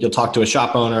like you'll talk to a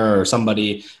shop owner or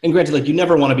somebody, and granted, like you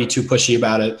never want to be too pushy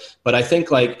about it, but I think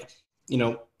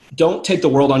don't take the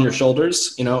world on your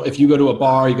shoulders. If you go to a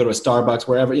bar, you go to a Starbucks,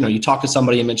 wherever, you talk to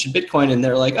somebody and mention Bitcoin and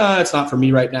they're like, it's not for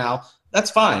me right now.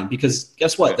 That's fine, because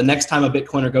guess what? The next time a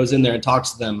Bitcoiner goes in there and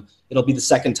talks to them, it'll be the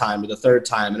second time or the third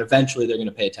time, and eventually they're going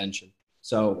to pay attention.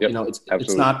 So,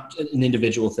 it's not an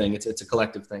individual thing. It's a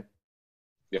collective thing.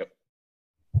 Yep.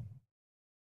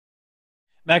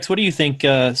 Max, what do you think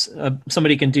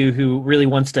somebody can do who really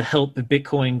wants to help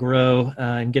Bitcoin grow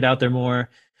and get out there more?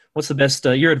 What's the best,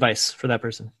 your advice for that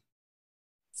person?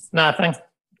 Nothing.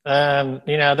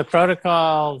 The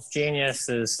protocol's genius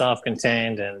is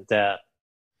self-contained, and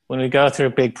when we go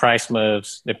through big price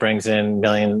moves, it brings in a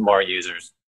million more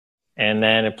users, and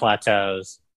then it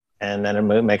plateaus, and then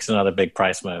it makes another big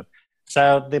price move.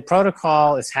 So the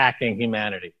protocol is hacking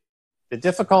humanity. The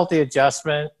difficulty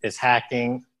adjustment is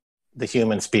hacking the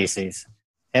human species,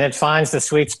 and it finds the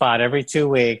sweet spot every 2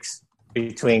 weeks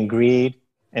between greed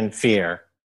and fear,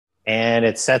 and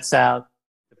it sets out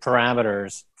the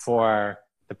parameters for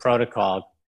the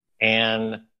protocol,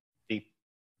 and the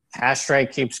hash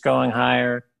rate keeps going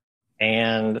higher,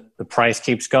 and the price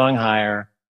keeps going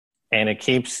higher, and it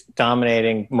keeps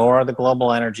dominating more of the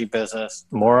global energy business,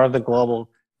 more of the global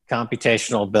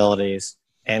computational abilities,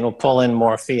 and will pull in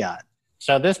more fiat.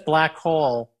 So this black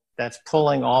hole that's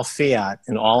pulling all fiat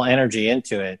and all energy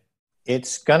into it,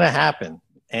 it's going to happen.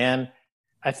 And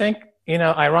I think,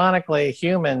 ironically,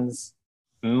 humans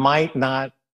might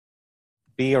not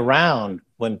be around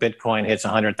when Bitcoin hits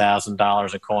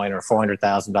 $100,000 a coin or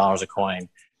 $400,000 a coin,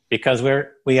 because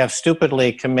we have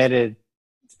stupidly committed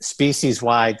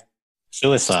species-wide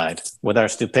suicide with our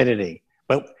stupidity.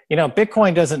 But,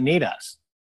 Bitcoin doesn't need us.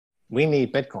 We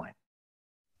need Bitcoin.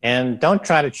 And don't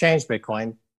try to change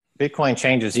Bitcoin. Bitcoin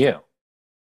changes you.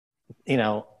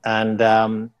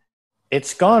 And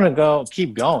it's going to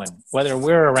keep going, whether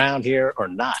we're around here or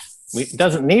not. It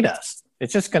doesn't need us.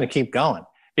 It's just going to keep going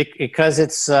because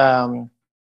it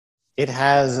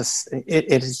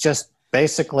is just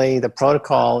basically the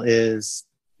protocol is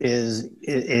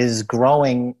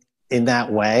growing in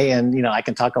that way. And, I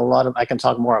can talk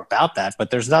more about that, but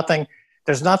there's nothing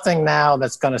now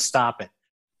that's going to stop it.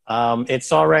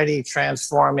 It's already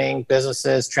transforming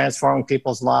businesses, transforming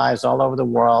people's lives all over the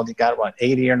world. You got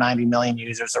 80 or 90 million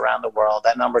users around the world.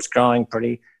 That number's growing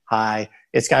pretty high.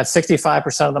 It's got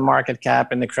 65% of the market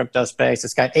cap in the crypto space.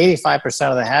 It's got 85%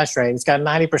 of the hash rate. It's got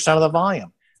 90% of the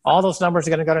volume. All those numbers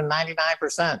are going to go to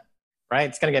 99%, right?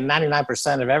 It's going to get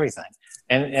 99% of everything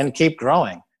and keep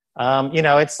growing.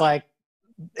 It's like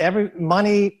every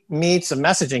money meets a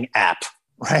messaging app,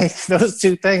 right? Those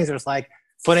two things are like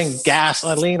putting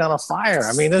gasoline on a fire.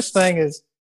 I mean, this thing is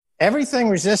everything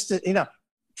resisted.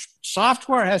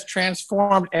 Software has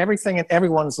transformed everything in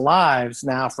everyone's lives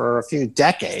now for a few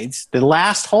decades. The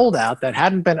last holdout that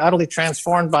hadn't been utterly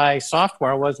transformed by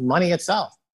software was money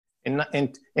itself.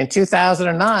 In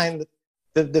 2009,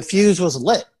 the fuse was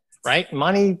lit, right?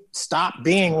 Money stopped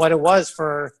being what it was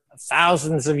for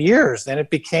thousands of years, and it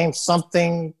became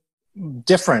something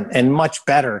different and much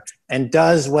better and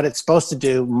does what it's supposed to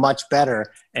do much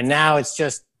better. And now it's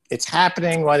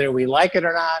happening whether we like it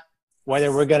or not,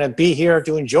 whether we're going to be here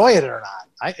to enjoy it or not.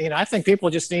 I think people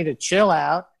just need to chill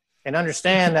out and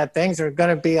understand that things are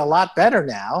going to be a lot better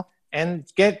now, and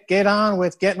get on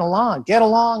with getting along. Get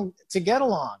along to get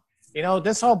along.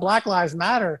 This whole Black Lives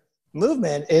Matter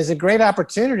movement is a great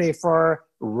opportunity for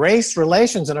race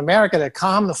relations in America to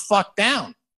calm the fuck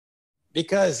down,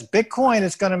 because Bitcoin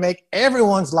is going to make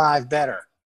everyone's life better.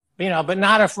 But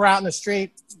not if we're out in the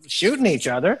street shooting each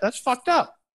other. That's fucked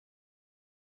up.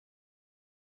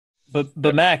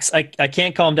 But Max, I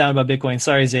can't calm down about Bitcoin.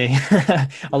 Sorry, Zay.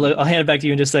 I'll hand it back to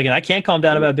you in just a second. I can't calm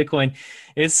down about Bitcoin.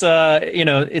 It's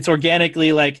it's organically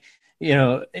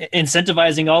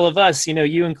incentivizing all of us.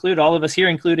 You include all of us here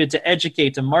included to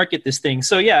educate, to market this thing.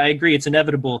 So yeah, I agree, it's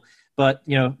inevitable. But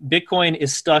Bitcoin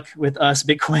is stuck with us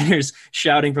Bitcoiners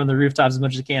shouting from the rooftops as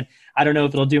much as it can. I don't know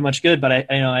if it'll do much good, but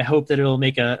I hope that it'll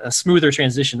make a smoother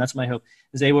transition. That's my hope.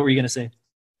 Zay, what were you going to say?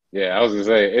 Yeah, I was going to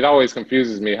say, it always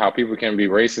confuses me how people can be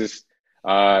racist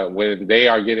when they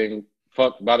are getting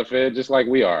fucked by the Fed just like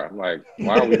we are. I'm like,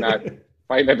 why are we not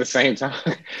fighting at the same time?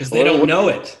 Because they don't know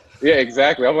it. Yeah,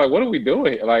 exactly. I'm like, what are we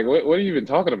doing? Like, what are you even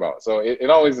talking about? So it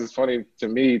always is funny to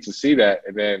me to see that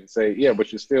and then say, yeah,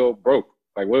 but you're still broke.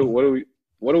 Like, what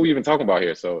are we even talking about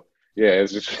here? So yeah,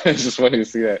 it's just funny to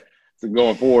see that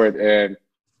going forward. And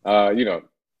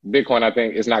Bitcoin, I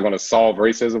think, is not going to solve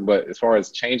racism, but as far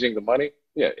as changing the money,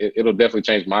 yeah, it'll definitely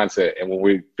change mindset. And when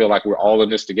we feel like we're all in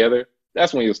this together,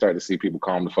 that's when you'll start to see people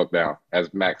calm the fuck down,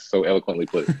 as Max so eloquently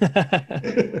put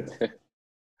it.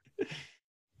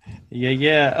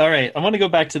 Yeah. All right. I want to go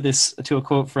back to a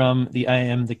quote from the I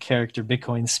Am the Character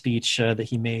Bitcoin speech that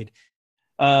he made.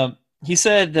 He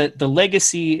said that the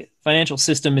legacy financial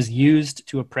system is used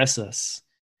to oppress us.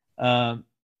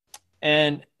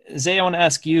 And Zay, I want to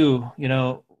ask you,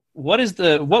 what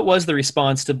was the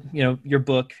response to, your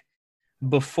book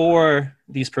before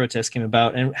these protests came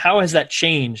about, and how has that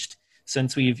changed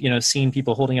since we've, seen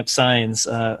people holding up signs,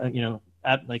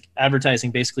 advertising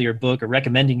basically your book or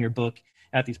recommending your book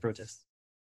at these protests?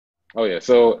 Oh yeah.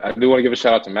 So I do want to give a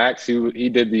shout out to Max. He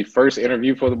did the first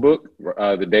interview for the book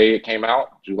the day it came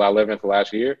out, July 11th of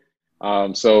last year.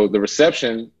 So the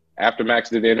reception after Max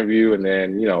did the interview, and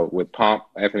then, with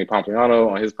Anthony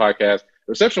Pompliano on his podcast,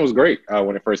 the reception was great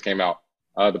when it first came out.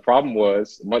 The problem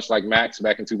was, much like Max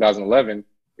back in 2011,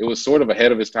 it was sort of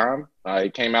ahead of its time.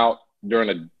 It came out during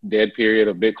a dead period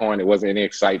of Bitcoin. It wasn't any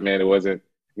excitement. It wasn't,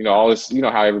 all this,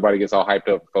 how everybody gets all hyped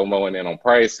up, FOMO, and then on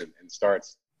price and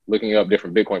starts looking up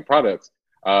different Bitcoin products.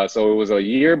 So it was a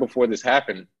year before this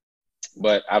happened,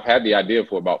 but I've had the idea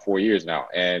for about 4 years now.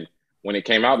 And when it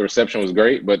came out, the reception was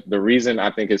great. But the reason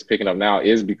I think it's picking up now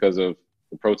is because of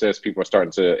the protests. People are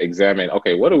starting to examine,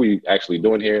 okay, what are we actually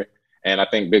doing here? And I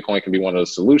think Bitcoin can be one of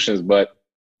those solutions. But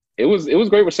it was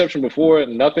great reception before,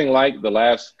 nothing like the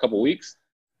last couple of weeks.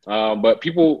 But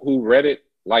people who read it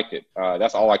liked it.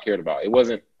 That's all I cared about. It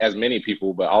wasn't as many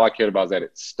people, but all I cared about is that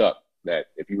it stuck. That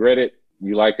if you read it,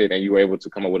 you liked it, and you were able to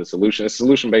come up with a solution. It's a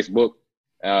solution-based book.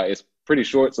 It's pretty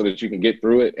short so that you can get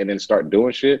through it and then start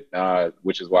doing shit,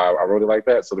 which is why I wrote it like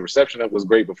that. So the reception was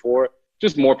great before.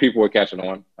 Just more people were catching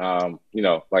on.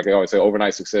 Like I always say,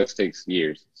 overnight success takes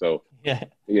years. So, yeah,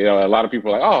 a lot of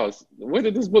people are like, oh, where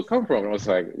did this book come from? And I was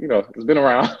like, it's been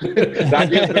around. The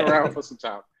idea's been around for some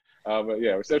time. But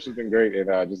yeah, reception's been great,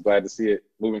 and just glad to see it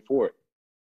moving forward.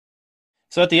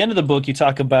 So at the end of the book, you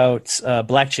talk about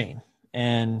blockchain,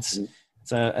 and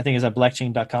I think it's at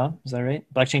blockchain.com. Is that right?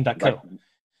 Blockchain.co.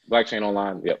 Blockchain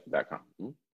online, yep, .com. Mm-hmm.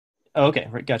 Oh, okay,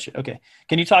 right, gotcha. Okay,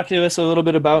 can you talk to us a little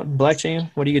bit about blockchain?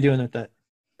 What are you doing with that?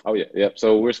 Oh yeah, yep.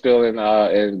 So we're still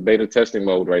in beta testing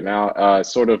mode right now.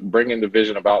 Sort of bringing the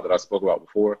vision about that I spoke about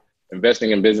before,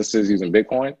 investing in businesses using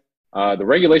Bitcoin. The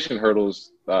regulation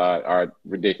hurdles are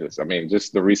ridiculous. I mean,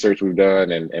 just the research we've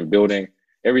done and building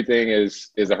everything is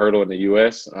a hurdle in the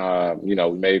U.S. We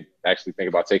may actually think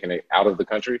about taking it out of the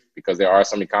country because there are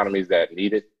some economies that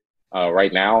need it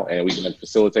right now, and we can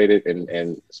facilitate it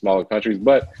in smaller countries.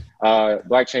 But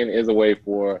blockchain is a way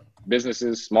for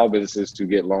small businesses, to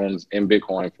get loans in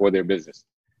Bitcoin for their business.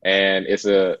 And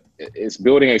it's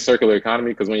building a circular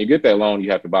economy, because when you get that loan,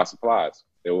 you have to buy supplies.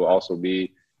 It will also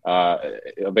be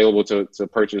available to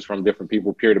purchase from different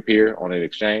people peer-to-peer on an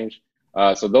exchange.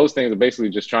 So those things are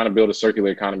basically just trying to build a circular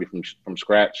economy from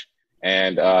scratch.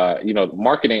 And,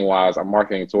 marketing wise, I'm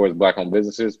marketing towards Black-owned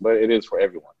businesses, but it is for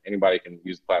everyone. Anybody can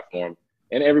use the platform,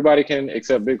 and everybody can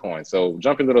accept Bitcoin. So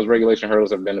jumping to those regulation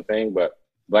hurdles have been a thing, but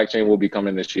blockchain will be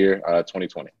coming this year,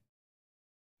 2020.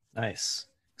 Nice.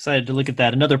 Excited to look at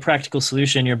that. Another practical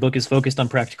solution. Your book is focused on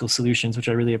practical solutions, which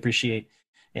I really appreciate.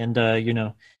 And,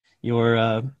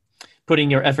 you're putting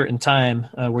your effort and time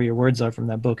where your words are from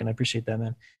that book. And I appreciate that,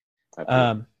 man.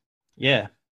 Yeah.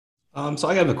 So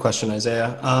I have a question,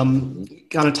 Isaiah.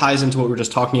 Kind of ties into what we were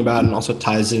just talking about, and also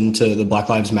ties into the Black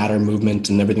Lives Matter movement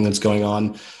and everything that's going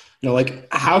on.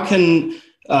 Like how can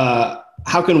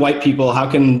white people, how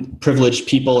can privileged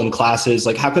people and classes,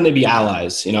 like how can they be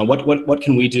allies? What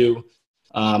can we do?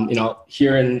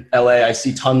 Here in LA, I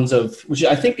see tons of, which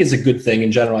I think is a good thing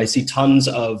in general. I see tons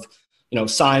of,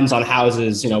 signs on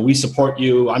houses, we support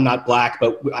you. I'm not Black,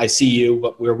 but I see you,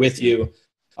 but we're with you.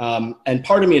 And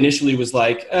part of me initially was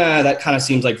like, that kind of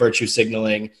seems like virtue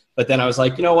signaling. But then I was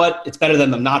like, you know what? It's better than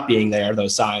them not being there,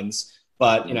 those signs.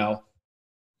 But,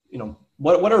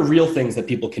 what are real things that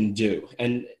people can do?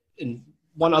 And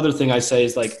one other thing I say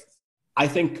is like, I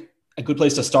think a good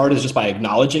place to start is just by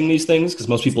acknowledging these things, because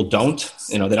most people don't,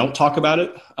 they don't talk about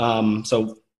it.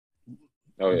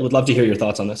 Would love to hear your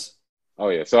thoughts on this. Oh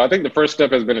yeah. So I think the first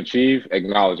step has been achieved,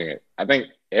 acknowledging it. I think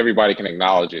everybody can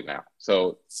acknowledge it now.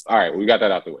 So, all right, we got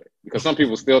that out the way, because some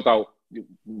people still thought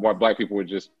Black people were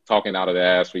just talking out of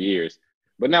their ass for years,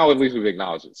 but now at least we've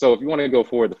acknowledged it. So if you want to go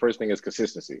forward, the first thing is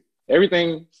consistency.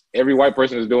 Everything every white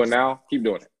person is doing now, keep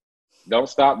doing it. Don't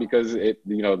stop because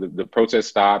the protests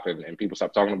stop and people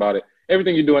stop talking about it.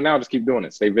 Everything you're doing now, just keep doing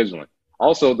it. Stay vigilant.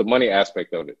 Also, the money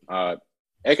aspect of it.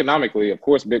 Economically, of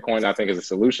course, Bitcoin, I think, is a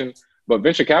solution. But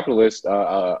venture capitalists,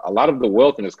 a lot of the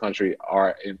wealth in this country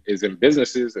is in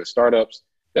businesses and startups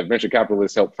that venture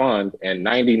capitalists help fund. And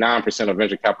 99% of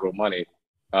venture capital money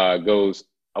goes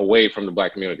away from the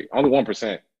Black community. Only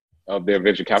 1% of their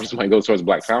venture capital money goes towards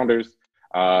Black founders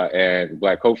and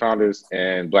Black co-founders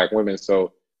and Black women.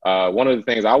 So one of the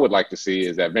things I would like to see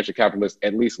is that venture capitalists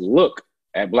at least look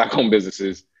at Black-owned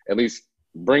businesses, at least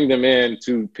bring them in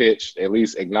to pitch, at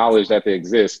least acknowledge that they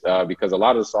exist, because a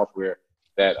lot of the software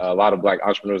that a lot of Black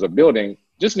entrepreneurs are building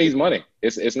just needs money.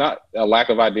 It's not a lack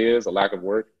of ideas, a lack of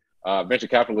work. Venture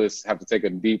capitalists have to take a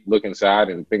deep look inside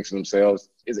and think to themselves,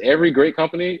 is every great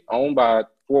company owned by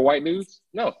 4 white dudes?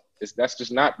 No, that's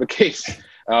just not the case.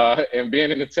 And being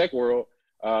in the tech world,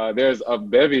 there's a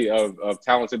bevy of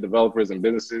talented developers and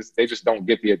businesses. They just don't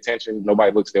get the attention.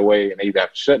 Nobody looks their way, and they either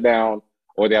have to shut down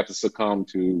or they have to succumb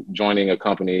to joining a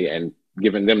company and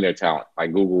giving them their talent,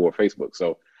 like Google or Facebook.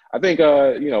 So I think,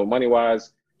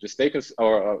 money-wise, just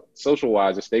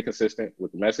social-wise, just stay consistent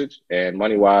with the message. And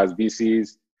money-wise,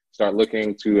 VCs start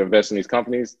looking to invest in these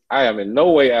companies. I am in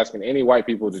no way asking any white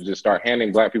people to just start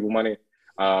handing Black people money.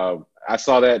 I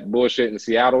saw that bullshit in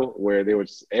Seattle where there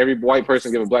was every white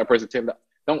person give a Black person $10.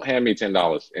 Don't hand me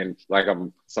 $10 and like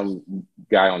I'm some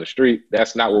guy on the street.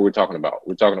 That's not what we're talking about.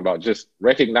 We're talking about just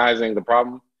recognizing the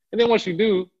problem. And then once you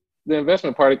do, the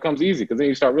investment part, it comes easy, because then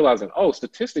you start realizing,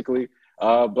 statistically,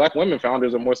 Black women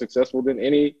founders are more successful than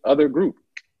any other group.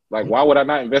 Like, why would I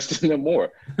not invest in them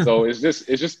more? So it's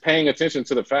just paying attention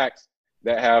to the facts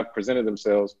that have presented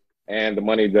themselves, and the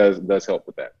money does help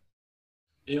with that.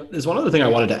 There's one other thing I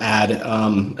wanted to add,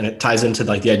 and it ties into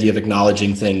like the idea of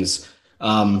acknowledging things.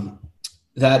 And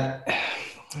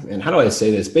how do I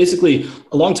say this? Basically,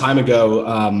 a long time ago,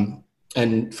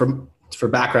 and for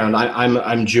background,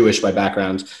 I'm Jewish by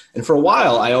background, and for a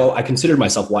while I considered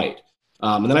myself white.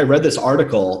 And then I read this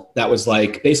article that was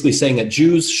like basically saying that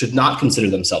Jews should not consider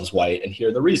themselves white, and here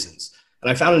are the reasons. And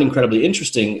I found it incredibly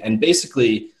interesting. And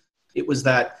basically, it was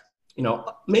that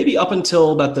maybe up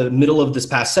until about the middle of this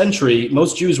past century,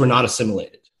 most Jews were not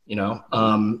assimilated.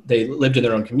 They lived in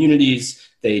their own communities.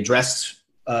 They dressed.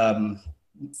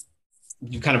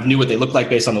 You kind of knew what they looked like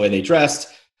based on the way they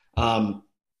dressed. And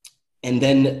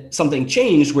then something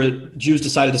changed where Jews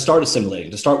decided to start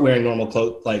assimilating, to start wearing normal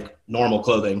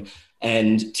clothing,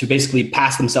 and to basically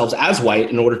pass themselves as white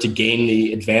in order to gain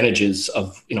the advantages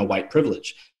of white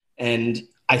privilege. And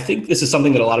I think this is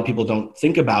something that a lot of people don't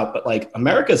think about, but like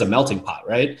America is a melting pot,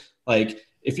 right? Like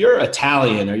if you're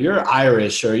Italian or you're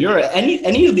Irish or you're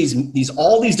any of these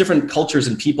all these different cultures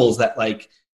and peoples that like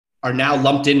are now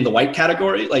lumped in the white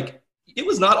category, like it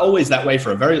was not always that way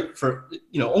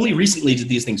only recently did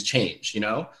these things change,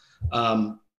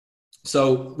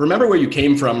 So remember where you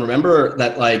came from. Remember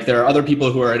that like there are other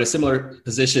people who are in a similar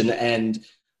position and,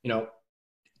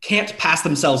 can't pass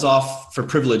themselves off for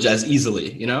privilege as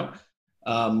easily,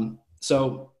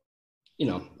 So,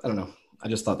 I don't know. I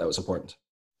just thought that was important.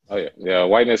 Oh yeah. Yeah.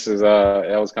 Whiteness is,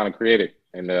 that was kind of created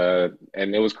and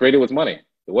it was created with money.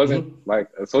 It wasn't like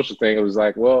a social thing. It was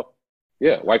like, well,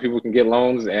 yeah, white people can get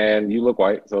loans and you look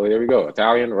white. So there we go.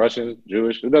 Italian, Russian,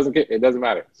 Jewish, it doesn't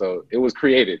matter. So it was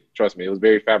created. Trust me. It was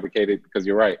very fabricated because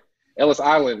you're right. Ellis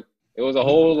Island It was a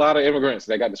whole lot of immigrants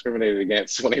that got discriminated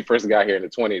against when they first got here in the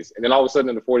 20s. And then all of a sudden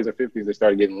in the 40s and 50s, they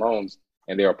started getting loans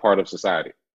and they are part of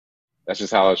society. That's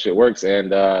just how shit works.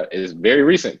 And it's very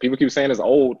recent. People keep saying it's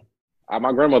old.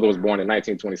 My grandmother was born in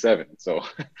 1927. So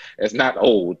it's not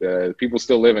old. People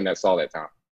still living that saw that time.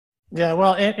 Yeah,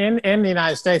 well, in the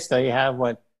United States, though, you have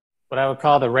what I would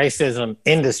call the racism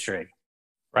industry,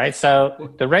 right?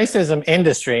 So the racism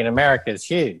industry in America is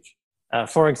huge.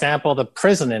 For example, the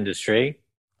prison industry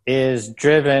is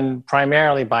driven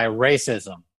primarily by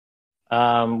racism.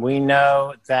 We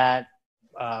know that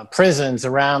prisons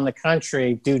around the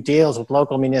country do deals with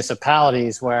local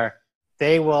municipalities where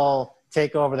they will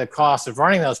take over the cost of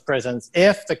running those prisons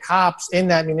if the cops in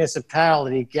that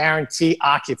municipality guarantee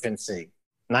occupancy,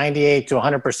 98 to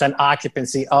 100%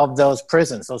 occupancy of those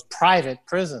prisons, those private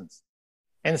prisons.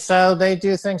 And so they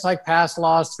do things like pass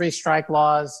laws, 3-strike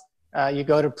laws. You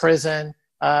go to prison.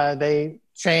 They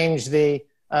change the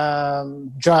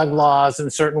drug laws in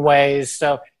certain ways.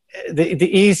 So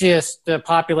the easiest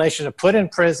population to put in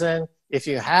prison, if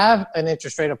you have an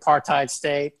interest rate apartheid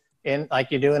state, in like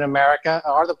you do in America,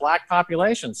 are the black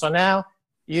population. So now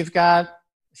you've got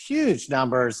huge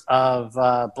numbers of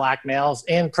black males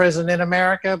in prison in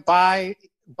America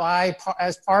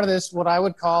as part of this, what I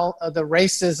would call the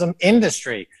racism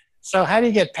industry. So how do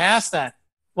you get past that?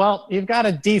 Well, you've got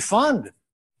to defund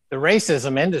the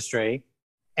racism industry.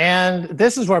 And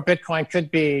this is where Bitcoin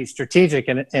could be strategic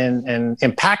and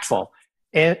impactful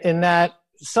in that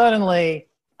suddenly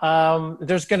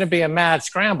there's going to be a mad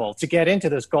scramble to get into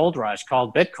this gold rush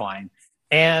called Bitcoin.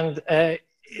 And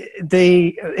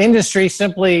the industry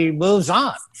simply moves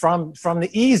on from the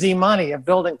easy money of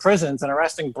building prisons and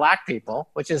arresting black people,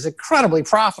 which is incredibly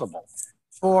profitable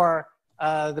for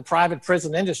the private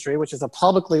prison industry, which is a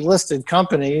publicly listed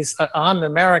companies on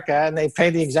America, and they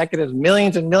pay the executives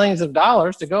millions and millions of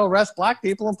dollars to go arrest black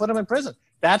people and put them in prison.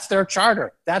 That's their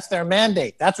charter. That's their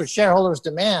mandate. That's what shareholders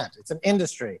demand. It's an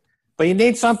industry. But you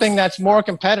need something that's more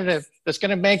competitive, that's going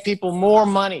to make people more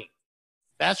money.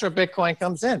 That's where Bitcoin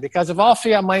comes in. Because if all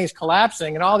fiat money is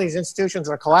collapsing and all these institutions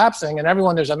are collapsing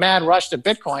and there's a mad rush to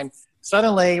Bitcoin,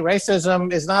 suddenly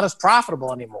racism is not as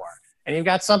profitable anymore. And you've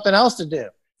got something else to do.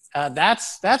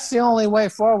 That's the only way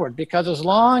forward, because as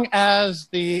long as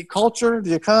the culture,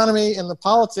 the economy, and the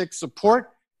politics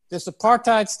support this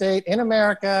apartheid state in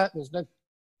America, there's going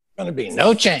to be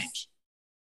no change.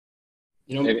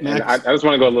 You know, and I just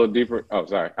want to go a little deeper. Oh,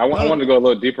 sorry. I want to go a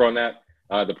little deeper on that.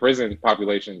 The prison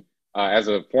population. As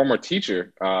a former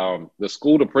teacher, the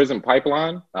school to prison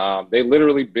pipeline, they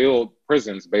literally build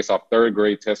prisons based off 3rd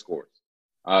grade test scores.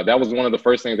 That was one of the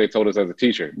first things they told us as a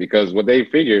teacher, because what they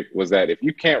figured was that if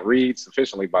you can't read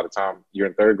sufficiently by the time you're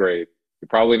in 3rd grade, you're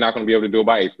probably not going to be able to do it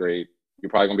by 8th grade. You're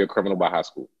probably going to be a criminal by high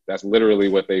school. That's literally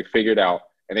what they figured out.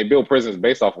 And they build prisons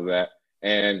based off of that.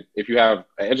 And if you have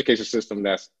an education system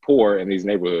that's poor in these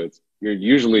neighborhoods, you're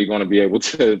usually going to be able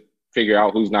to figure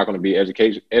out who's not going to be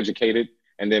educated,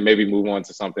 and then maybe move on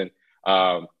to something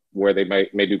where they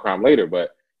may do crime later.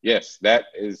 But yes, that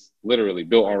is literally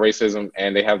built on racism,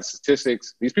 and they have the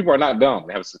statistics. These people are not dumb.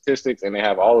 They have statistics, and they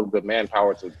have all of the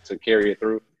manpower to carry it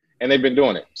through, and they've been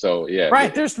doing it. So yeah,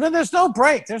 right. There's no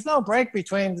break. There's no break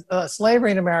between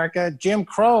slavery in America, Jim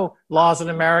Crow laws in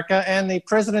America, and the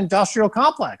prison industrial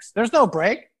complex. There's no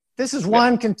break. This is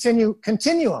one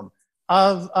continuum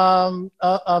of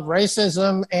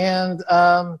racism and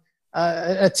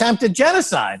attempted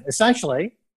genocide,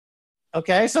 essentially.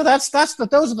 Okay, so those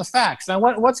are the facts. Now,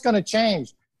 what's going to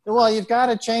change? Well, you've got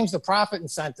to change the profit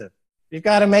incentive. You've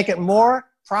got to make it more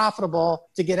profitable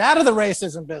to get out of the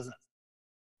racism business.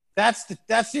 That's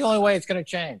the only way it's going to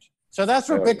change. So that's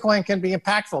where Bitcoin can be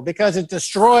impactful, because it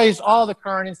destroys all the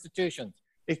current institutions.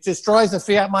 It destroys the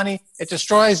fiat money. It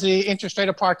destroys the interest rate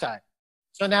apartheid.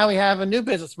 So now we have a new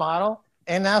business model,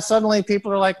 and now suddenly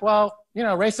people are like, well, you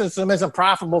know, racism isn't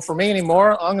profitable for me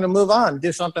anymore. I'm going to move on and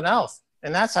do something else.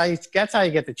 And that's how you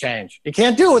get the change. You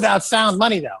can't do it without sound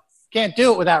money, though. You can't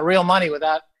do it without real money,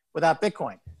 without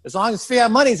Bitcoin. As long as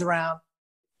fiat money's around,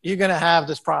 you're going to have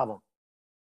this problem.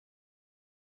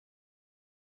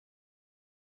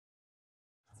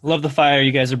 Love the fire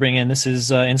you guys are bringing. This is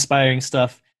inspiring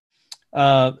stuff.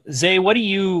 Zay, what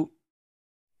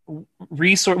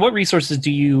resources do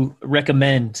you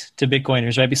recommend to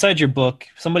Bitcoiners, right? Besides your book,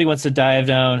 if somebody wants to dive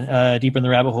down deeper in the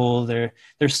rabbit hole, they're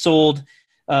sold.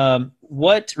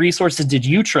 What resources did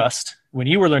you trust when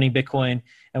you were learning Bitcoin,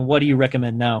 and what do you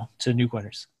recommend now to new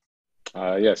coiners?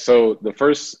 So the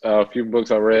first few books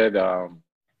I read,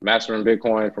 Mastering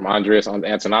Bitcoin from Andreas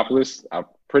Antonopoulos. I'm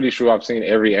pretty sure I've seen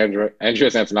every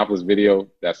Andreas Antonopoulos video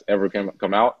that's ever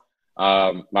come out.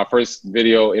 My first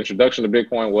video introduction to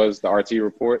Bitcoin was the RT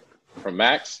report.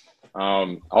 Max.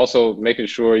 Also, making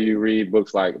sure you read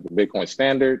books like The Bitcoin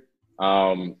Standard.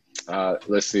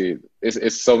 Let's see,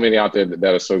 it's so many out there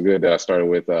that are so good that I started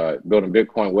with building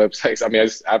Bitcoin websites. I mean,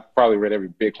 I've probably read every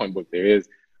Bitcoin book there is,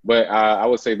 but I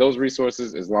would say those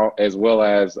resources as well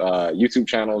as YouTube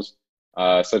channels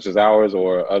such as ours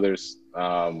or others,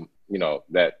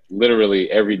 that literally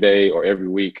every day or every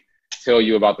week tell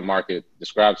you about the market,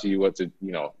 describe to you what to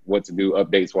do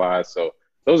updates wise. So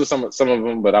those are some of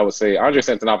them, but I would say Andres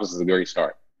Antonopoulos is a great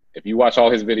start. If you watch all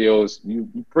his videos, you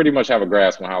pretty much have a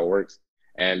grasp on how it works.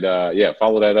 And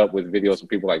follow that up with videos from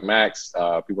people like Max,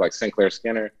 people like Sinclair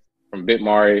Skinner from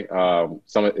Bitmari,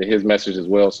 some of his message as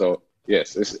well. So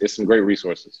yes, it's some great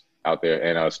resources out there,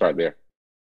 and start there.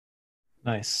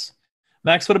 Nice.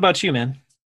 Max, what about you, man?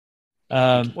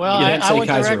 Well, I would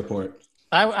Kaiser direct, report.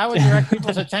 I would direct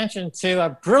people's attention to a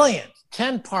brilliant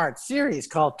 10-part series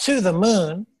called To the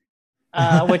Moon,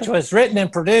 which was written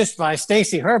and produced by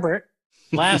Stacy Herbert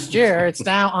last year. It's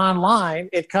now online.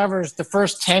 It covers the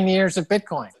first 10 years of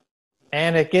Bitcoin.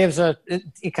 And it gives a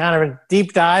kind of a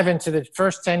deep dive into the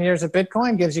first 10 years of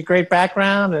Bitcoin, gives you great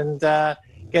background, and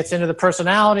gets into the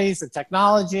personalities, the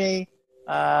technology.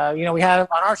 We had on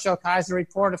our show, Kaiser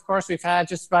Report. Of course, we've had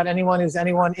just about anyone in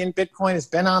Bitcoin has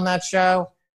been on that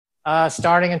show,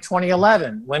 starting in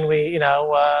 2011, when we,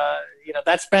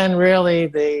 that's been really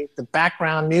the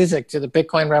background music to the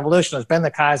Bitcoin revolution, has been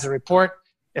the Kaiser Report,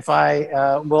 if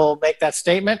I will make that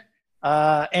statement.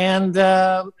 So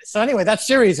anyway, that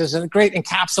series is a great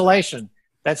encapsulation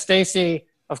that Stacy,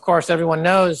 of course, everyone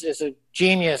knows, is a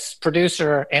genius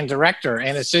producer and director.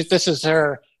 And this is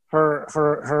her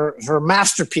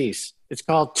masterpiece. It's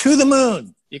called To the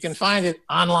Moon. You can find it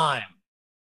online.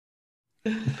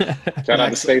 Shout out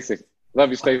to Stacy. Love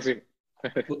you, Stacy.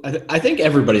 I think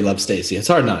everybody loves Stacy. It's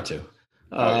hard not to.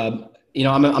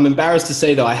 I'm embarrassed to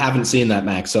say, though, I haven't seen that,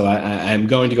 Max, so I'm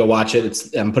going to go watch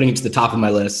it. I'm putting it to the top of my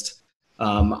list.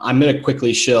 I'm going to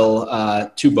quickly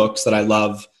shill two books that I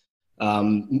love.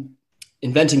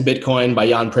 Inventing Bitcoin by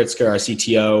Jan Pritzker, our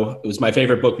CTO. It was my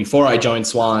favorite book before I joined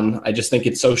Swan. I just think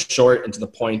it's so short and to the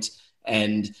point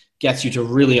and gets you to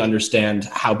really understand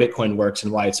how Bitcoin works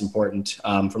and why it's important,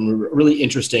 from a really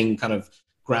interesting kind of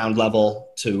ground level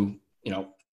to,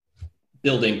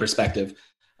 building perspective.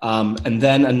 And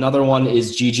then another one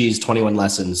is Gigi's 21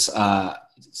 Lessons.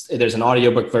 There's an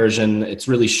audiobook version. It's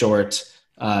really short.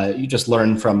 You just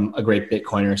learn from a great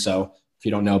Bitcoiner. So if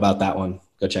you don't know about that one,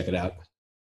 go check it out.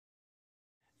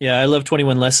 Yeah, I love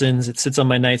 21 Lessons. It sits on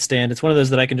my nightstand. It's one of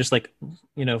those that I can just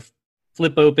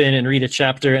flip open and read a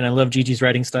chapter, and I love Gigi's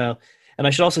writing style. And I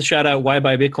should also shout out Why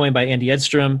Buy Bitcoin by Andy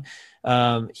Edstrom.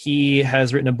 He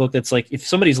has written a book that's like, if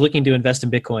somebody's looking to invest in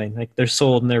Bitcoin, like they're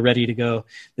sold and they're ready to go,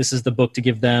 this is the book to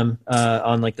give them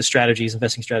on like the strategies,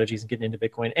 investing strategies, and getting into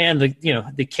Bitcoin, and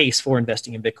the case for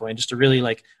investing in Bitcoin, just to really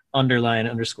like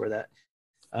underscore that.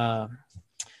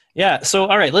 So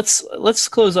all right, let's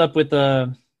close up with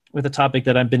a topic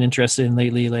that I've been interested in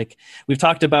lately. Like, we've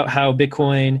talked about how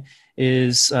Bitcoin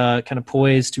is kind of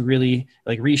poised to really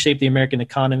like reshape the American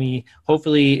economy,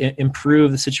 hopefully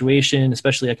improve the situation,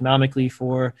 especially economically,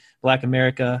 for Black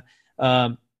America.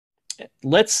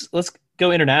 Let's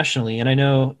go internationally. And I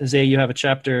know, Zay, you have a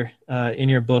chapter in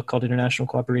your book called International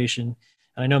Cooperation.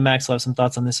 And I know Max will have some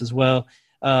thoughts on this as well.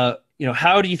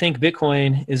 How do you think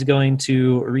Bitcoin is going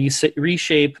to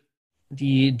reshape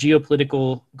the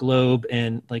geopolitical globe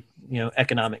and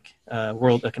economic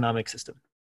world economic system?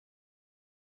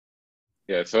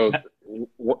 Yeah. So,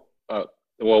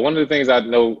 one of the things I've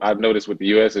noticed with the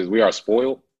U.S. is we are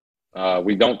spoiled.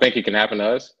 We don't think it can happen to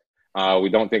us. We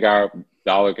don't think our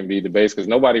dollar can be debased, because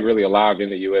nobody really alive in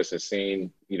the U.S. has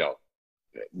seen,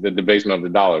 the debasement of the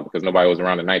dollar, because nobody was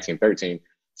around in 1913.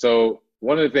 So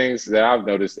one of the things that I've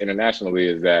noticed internationally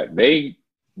is that they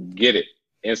get it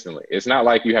instantly. It's not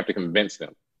like you have to convince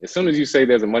them. As soon as you say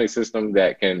there's a money system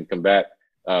that can combat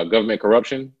government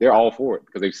corruption, they're all for it,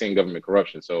 because they've seen government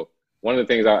corruption. So one of the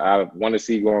things I want to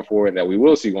see going forward, that we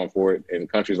will see going forward in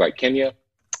countries like Kenya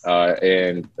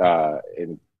and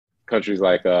in countries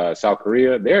like South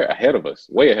Korea, they're ahead of us,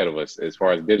 way ahead of us, as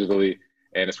far as digitally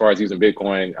and as far as using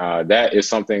Bitcoin. That is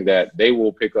something that they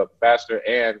will pick up faster.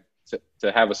 And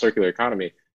to have a circular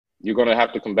economy, you're going to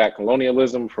have to combat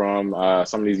colonialism from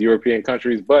some of these European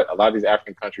countries, but a lot of these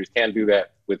African countries can do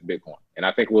that with Bitcoin. And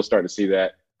I think we'll start to see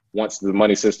that once the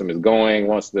money system is going,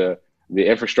 once the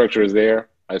infrastructure is there.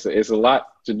 It's a lot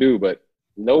to do, but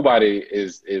nobody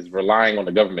is relying on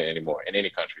the government anymore in any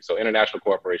country. So international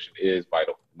cooperation is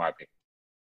vital, in my opinion.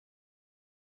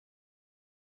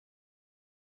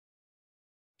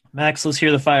 Max, let's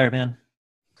hear the fire, man.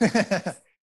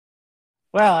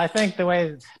 Well, I think the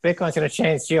way Bitcoin's going to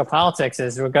change geopolitics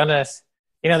is we're going to,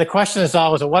 the question is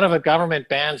always, what if a government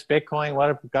bans Bitcoin?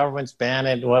 What if governments ban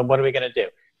it? What are we going to do?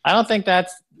 I don't think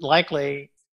that's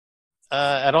likely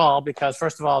at all because,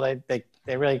 first of all, they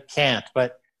really can't.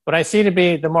 But what I see to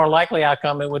be the more likely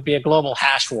outcome, it would be a global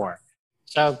hash war.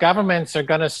 So governments are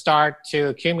going to start to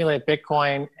accumulate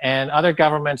Bitcoin, and other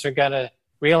governments are going to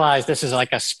realize this is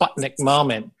like a Sputnik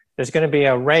moment. There's going to be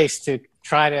a race to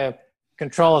try to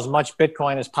control as much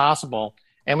Bitcoin as possible.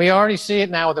 And we already see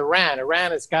it now with Iran.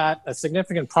 Iran has got a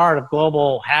significant part of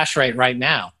global hash rate right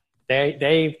now.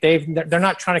 They're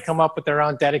not trying to come up with their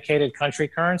own dedicated country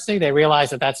currency. They realize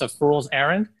that that's a fool's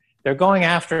errand. They're going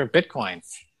after Bitcoin.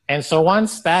 And so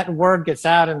once that word gets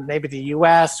out, and maybe the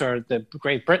U.S. or the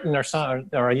Great Britain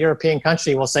or a European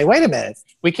country will say, wait a minute,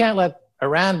 we can't let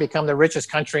Iran become the richest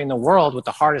country in the world with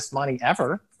the hardest money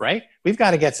ever, right? We've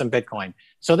got to get some Bitcoin.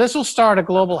 So this will start a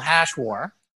global hash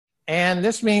war. And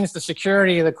this means the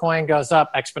security of the coin goes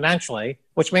up exponentially,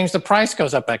 which means the price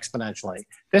goes up exponentially.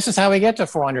 This is how we get to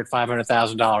 $400,000,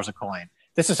 $500,000 a coin.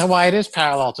 This is why it is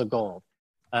parallel to gold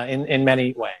in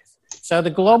many ways. So the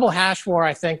global hash war,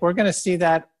 I think we're going to see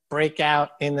that break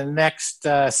out in the next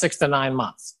 6 to 9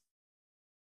 months.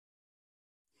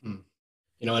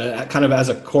 And kind of as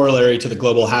a corollary to the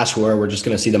global hash war, we're just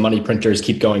going to see the money printers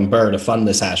keep going burr to fund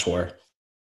this hash war.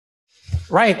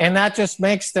 Right, and that just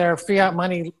makes their fiat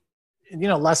money,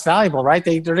 less valuable, right?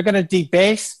 They're going to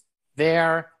debase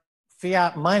their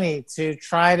fiat money to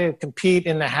try to compete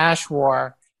in the hash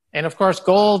war. And of course,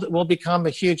 gold will become a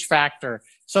huge factor.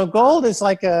 So gold is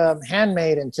like a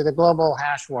handmaiden to the global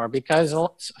hash war because a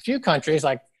few countries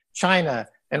like China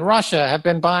and Russia have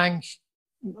been buying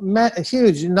a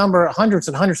huge number, hundreds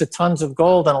and hundreds of tons of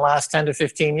gold in the last 10 to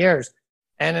 15 years.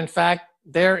 And in fact,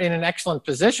 they're in an excellent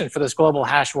position for this global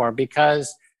hash war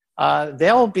because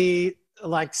they'll be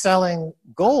like selling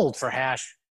gold for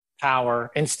hash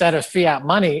power instead of fiat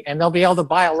money, and they'll be able to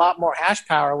buy a lot more hash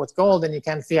power with gold than you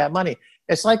can fiat money.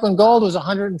 It's like when gold was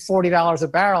 $140 a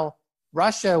barrel,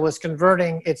 Russia was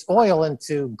converting its oil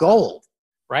into gold,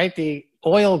 right? The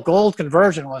oil-gold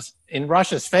conversion was in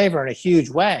Russia's favor in a huge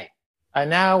way. And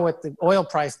now with the oil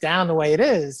price down the way it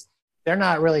is, they're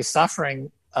not really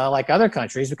suffering like other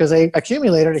countries because they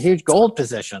accumulated a huge gold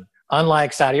position,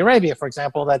 unlike Saudi Arabia, for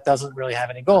example, that doesn't really have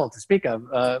any gold to speak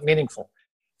of meaningful.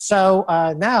 So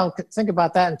now think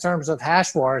about that in terms of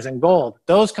hash wars and gold.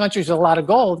 Those countries with a lot of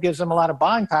gold gives them a lot of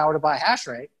buying power to buy hash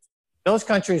rate. Those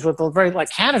countries with like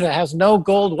Canada has no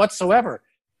gold whatsoever.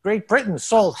 Great Britain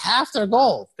sold half their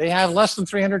gold. They have less than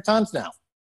 300 tons now.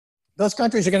 Those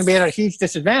countries are going to be at a huge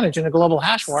disadvantage in a global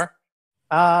hash war.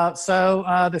 So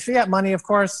the fiat money, of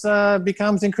course,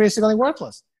 becomes increasingly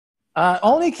worthless.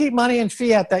 Only keep money in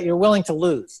fiat that you're willing to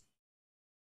lose.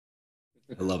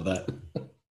 I love that.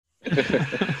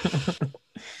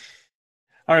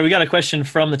 All right, we got a question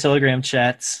from the Telegram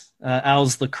chats.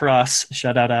 Al's Lacrosse,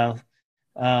 shout out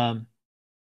Al.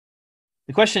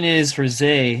 The question is for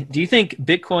Zay. Do you think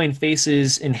Bitcoin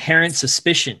faces inherent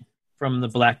suspicion from the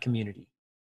Black community?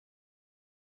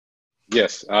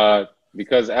 Yes,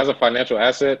 because as a financial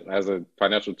asset, as a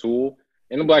financial tool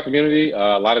in the Black community,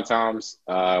 a lot of times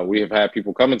we have had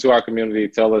people come into our community,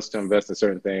 tell us to invest in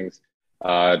certain things,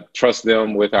 trust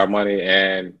them with our money,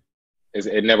 and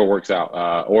it never works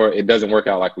out, or it doesn't work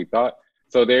out like we thought.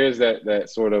 So there is that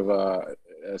sort of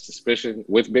suspicion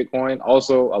with Bitcoin.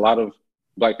 Also, a lot of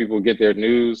Black people get their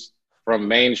news from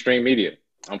mainstream media.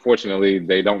 Unfortunately,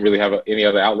 they don't really have any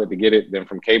other outlet to get it than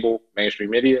from cable, mainstream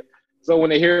media. So when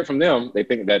they hear it from them, they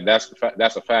think that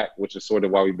that's a fact, which is sort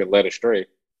of why we've been led astray,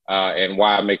 and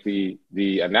why I make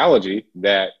the analogy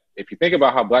that if you think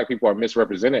about how Black people are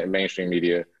misrepresented in mainstream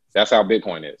media, that's how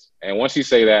Bitcoin is. And once you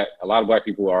say that, a lot of Black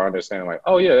people are understanding like,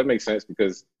 oh yeah, that makes sense,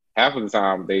 because half of the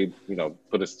time they,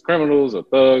 put us as criminals or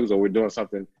thugs, or we're doing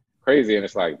something crazy, and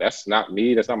it's like, that's not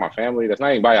me, that's not my family, that's not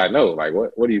anybody I know. Like,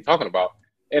 what are you talking about?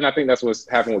 And I think that's what's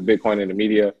happening with Bitcoin in the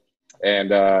media. And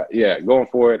going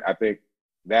forward, I think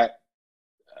that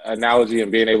analogy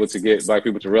and being able to get Black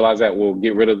people to realize that will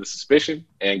get rid of the suspicion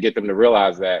and get them to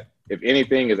realize that if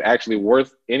anything is actually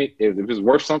if it's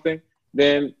worth something,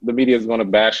 then the media is going to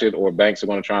bash it, or banks are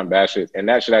going to try and bash it. And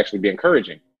that should actually be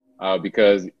encouraging,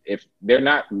 because if they're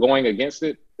not going against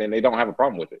it, then they don't have a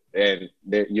problem with it,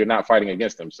 and you're not fighting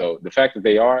against them. So the fact that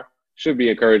they are should be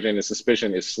encouraging. The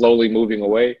suspicion is slowly moving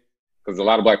away, because a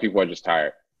lot of Black people are just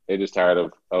tired. They're just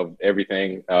tired of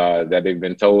everything that they've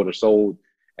been told or sold.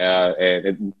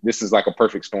 This is like a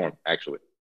perfect storm, actually.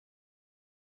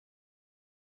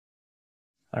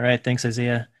 All right. Thanks,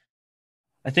 Isaiah.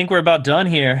 I think we're about done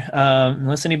here.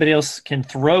 Unless anybody else can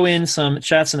throw in some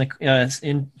chats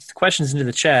in questions into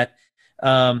the chat.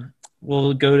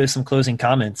 we'll go to some closing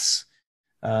comments.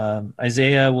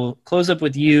 Isaiah, we'll close up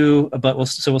with you, but we'll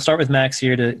start with Max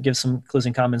here to give some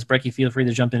closing comments. Brecky, feel free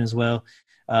to jump in as well.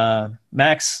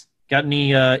 Max, got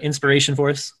any inspiration for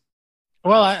us?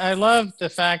 Well, I love the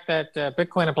fact that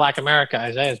Bitcoin and Black America,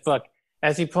 Isaiah's book,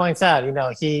 as he points out,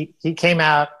 he came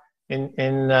out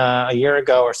in a year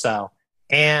ago or so,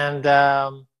 and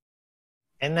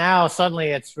now suddenly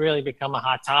it's really become a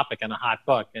hot topic and a hot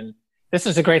book. And this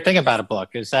is a great thing about a book,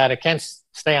 is that it can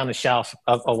stay on the shelf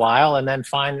a while and then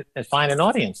find an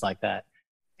audience like that.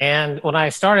 And when I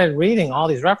started reading all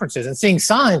these references and seeing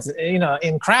signs,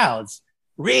 in crowds,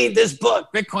 read this book,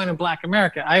 Bitcoin and Black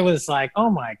America, I was like, oh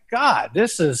my God,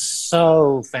 this is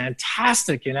so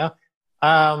fantastic, and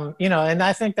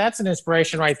I think that's an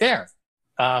inspiration right there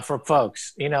for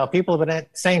folks. People have been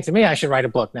saying to me I should write a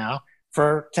book now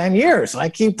for 10 years. I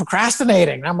keep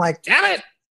procrastinating. I'm like, damn it,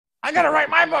 I got to write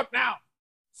my book now.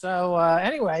 So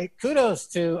anyway, kudos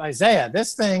to Isaiah.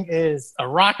 This thing is a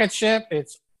rocket ship.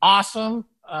 It's awesome.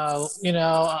 I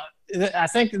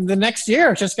think the next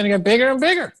year it's just going to get bigger and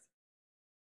bigger.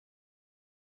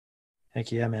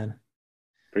 Heck yeah, man.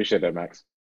 Appreciate that, Max.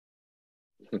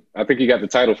 I think you got the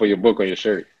title for your book on your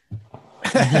shirt.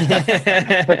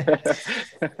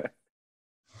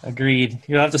 Agreed.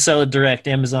 You'll have to sell it direct.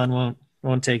 Amazon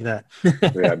won't take that.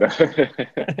 Yeah,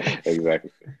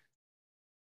 exactly.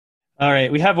 All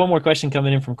right, we have one more question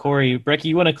coming in from Corey. Brecky,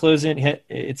 you want to close in?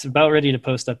 It's about ready to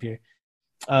post up here.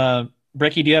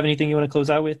 Brecky, do you have anything you want to close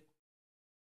out with?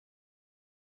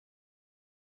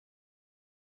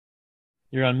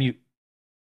 You're on mute.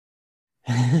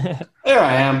 There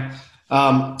I am.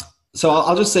 So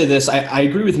I'll just say this. I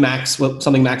agree with Max,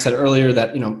 something Max said earlier,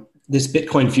 that, this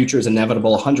Bitcoin future is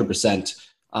inevitable 100%.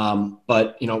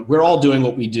 But, we're all doing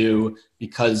what we do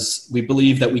because we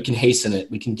believe that we can hasten it.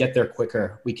 We can get there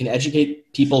quicker. We can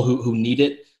educate people who need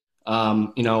it.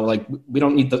 We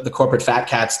don't need the corporate fat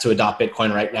cats to adopt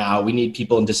Bitcoin right now. We need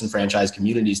people in disenfranchised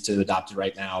communities to adopt it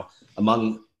right now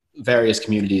among various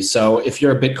communities. So if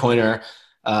you're a Bitcoiner,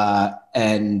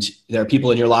 and there are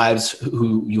people in your lives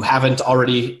who you haven't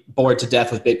already bored to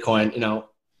death with Bitcoin,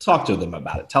 talk to them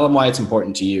about it. Tell them why it's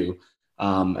important to you,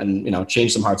 and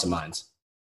change some hearts and minds.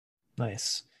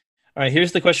 Nice. All right,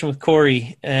 here's the question with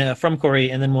Corey, from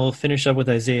Corey, and then we'll finish up with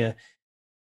Isaiah.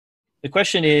 The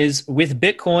question is, with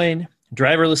Bitcoin,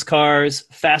 driverless cars,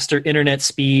 faster internet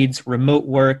speeds, remote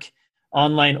work,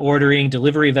 online ordering,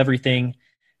 delivery of everything,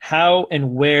 how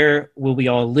and where will we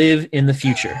all live in the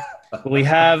future? Will we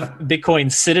have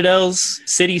Bitcoin citadels,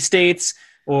 city-states,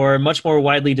 or much more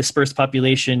widely dispersed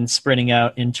population spreading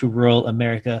out into rural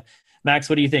America? Max,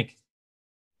 what do you think?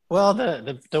 Well,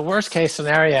 the worst case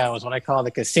scenario is what I call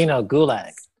the casino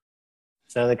gulag.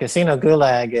 So the casino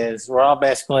gulag is we're all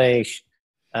basically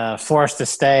forced to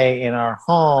stay in our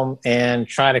home and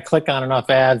try to click on enough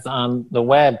ads on the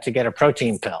web to get a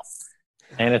protein pill.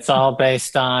 And it's all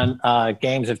based on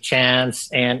games of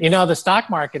chance. And, the stock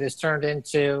market has turned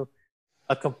into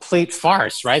a complete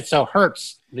farce, right? So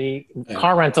Hertz, the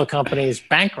car rental company, is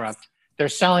bankrupt. They're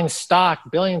selling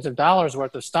stock, billions of dollars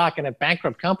worth of stock in a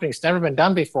bankrupt company. It's never been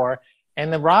done before.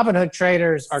 And the Robinhood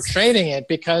traders are trading it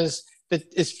because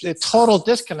it's a total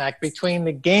disconnect between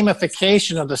the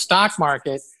gamification of the stock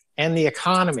market and the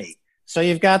economy. So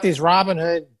you've got these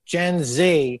Robinhood Gen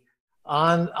Z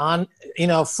on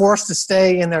forced to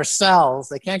stay in their cells.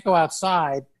 They can't go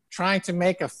outside, trying to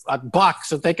make a buck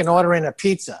so they can order in a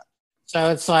pizza.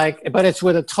 So it's but it's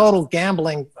with a total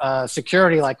gambling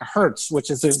security like a Hertz, which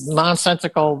is a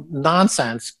nonsensical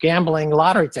nonsense gambling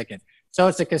lottery ticket. So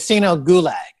it's a casino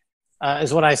gulag,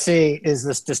 is what I see is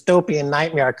this dystopian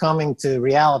nightmare coming to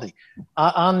reality.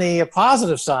 On the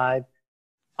positive side,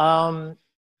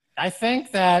 I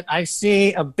think that I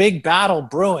see a big battle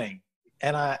brewing,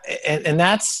 and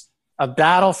that's a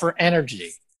battle for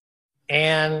energy.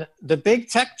 And the big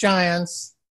tech giants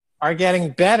are getting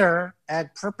better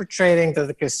at perpetrating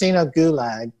the casino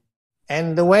gulag.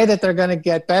 And the way that they're going to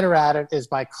get better at it is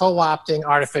by co-opting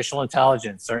artificial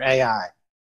intelligence, or AI.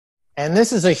 And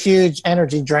this is a huge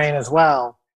energy drain as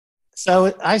well.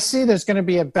 So I see there's going to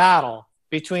be a battle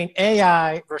between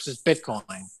AI versus Bitcoin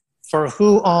for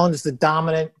who owns the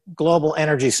dominant global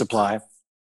energy supply.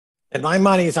 And my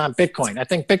money is on Bitcoin. I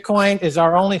think Bitcoin is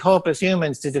our only hope as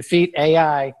humans to defeat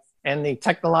AI and the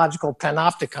technological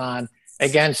panopticon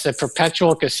against the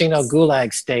perpetual casino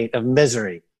gulag state of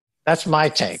misery. That's my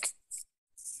take.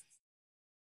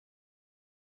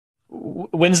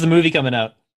 When's the movie coming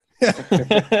out?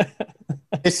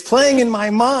 It's playing in my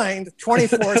mind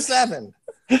 24/7.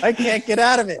 I can't get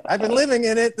out of it. I've been living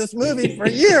in this movie for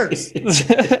years.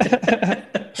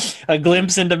 A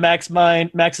glimpse into Max's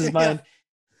mind.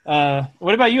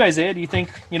 What about you, Isaiah? Do you think,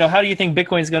 how do you think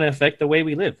Bitcoin is going to affect the way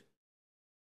we live?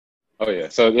 Oh yeah.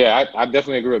 So yeah, I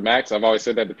definitely agree with Max. I've always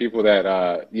said that to people that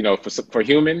for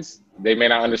humans, they may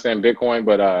not understand Bitcoin,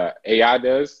 but AI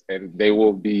does, and they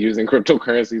will be using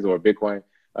cryptocurrencies or Bitcoin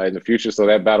in the future. So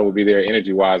that battle will be there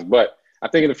energy wise. But I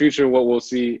think in the future, what we'll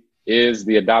see is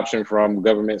the adoption from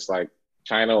governments like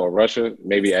China or Russia,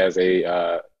 maybe as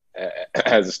a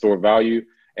store of value.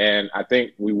 And I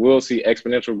think we will see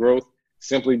exponential growth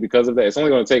simply because of that. It's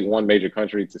only going to take one major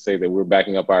country to say that we're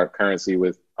backing up our currency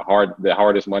with the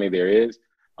hardest money there is.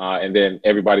 And then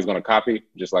everybody's going to copy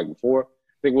just like before.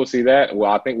 I think we'll see that.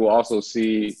 Well, I think we'll also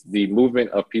see the movement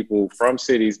of people from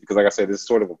cities, because like I said, this is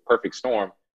sort of a perfect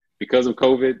storm because of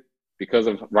COVID, because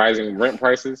of rising rent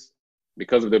prices,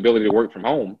 because of the ability to work from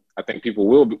home. I think people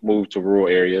will move to rural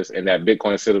areas, and that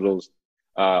Bitcoin citadels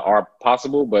are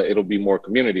possible, but it'll be more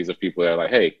communities of people that are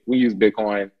like, hey, we use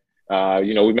Bitcoin.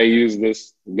 We may use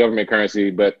this government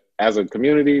currency, but as a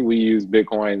community, we use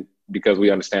Bitcoin because we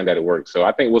understand that it works. So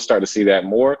I think we'll start to see that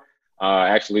more.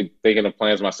 Actually thinking of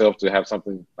plans myself to have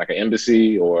something like an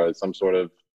embassy or some sort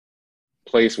of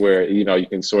place where, you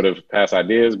can sort of pass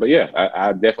ideas. But yeah,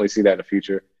 I definitely see that in the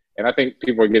future. And I think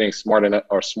people are getting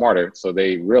smarter, so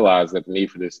they realize that the need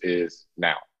for this is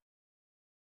now.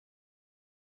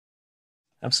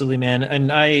 Absolutely, man.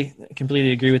 And I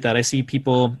completely agree with that. I see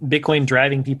Bitcoin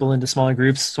driving people into smaller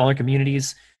groups, smaller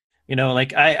communities.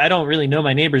 I don't really know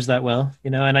my neighbors that well,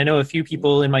 and I know a few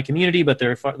people in my community, but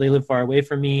they live far away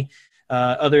from me,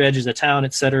 other edges of town,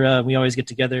 et cetera. We always get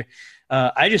together.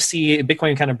 I just see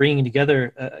Bitcoin kind of bringing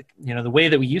together, the way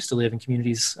that we used to live in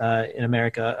communities in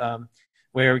America,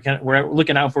 where we're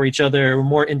looking out for each other. We're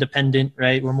more independent,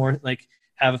 right? We're more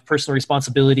have personal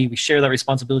responsibility. We share that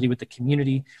responsibility with the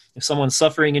community. If someone's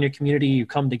suffering in your community, you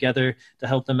come together to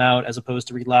help them out, as opposed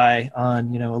to rely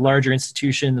on, a larger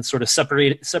institution that's sort of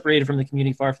separated from the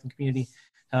community, far from the community,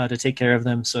 to take care of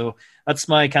them. So that's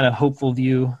my kind of hopeful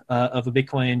view of a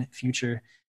Bitcoin future.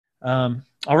 All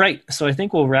right. So I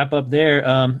think we'll wrap up there.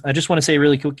 I just want to say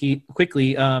really quickly,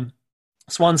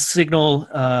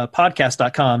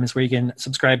 swansignalpodcast.com is where you can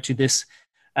subscribe to this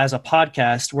as a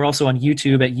podcast. We're also on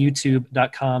YouTube at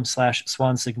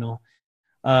youtube.com/swansignal.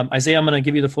 Isaiah, I'm going to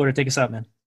give you the floor to take us out, man.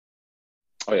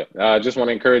 Oh yeah. I just want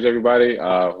to encourage everybody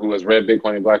who has read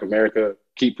Bitcoin in Black America,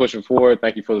 keep pushing forward.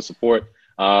 Thank you for the support.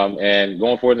 And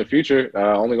going forward in the future,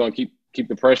 only going to keep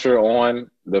the pressure on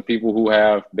the people who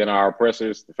have been our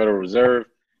oppressors, the Federal Reserve,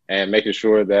 and making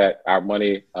sure that our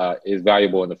money is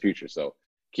valuable in the future. So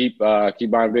keep buying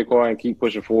Bitcoin, keep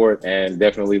pushing forward, and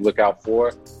definitely look out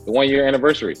for the 1 year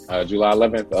anniversary, July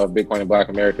 11th of Bitcoin in Black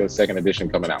America, 2nd edition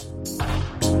coming out.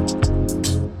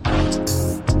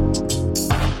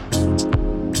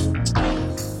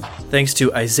 Thanks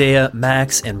to Isaiah,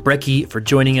 Max, and Brecky for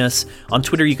joining us. On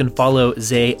Twitter, you can follow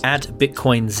Zay at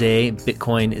BitcoinZay,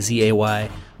 Bitcoin ZAY,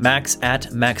 Max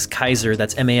at Max Keiser,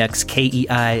 that's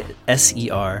MaxKeiser,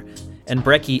 and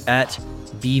Brecky at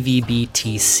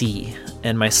BVBTC,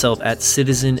 and myself at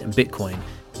Citizen Bitcoin.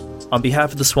 On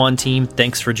behalf of the Swan team,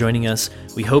 thanks for joining us.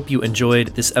 We hope you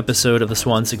enjoyed this episode of the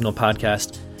Swan Signal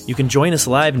podcast. You can join us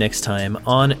live next time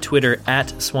on Twitter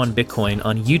at Swan Bitcoin,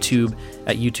 on YouTube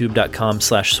at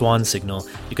youtube.com/swansignal.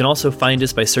 You can also find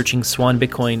us by searching Swan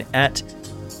Bitcoin at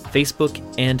Facebook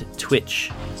and Twitch.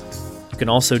 You can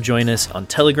also join us on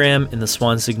Telegram in the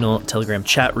Swan Signal Telegram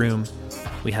chat room.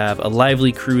 We have a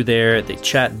lively crew there. They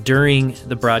chat during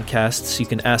the broadcasts. You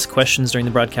can ask questions during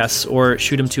the broadcasts or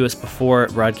shoot them to us before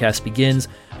broadcast begins.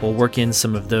 We'll work in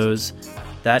some of those.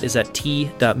 That is at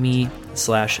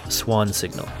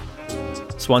t.me/swansignal.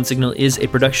 Swan Signal is a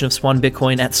production of Swan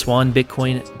Bitcoin at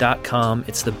swanbitcoin.com.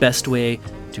 It's the best way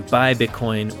to buy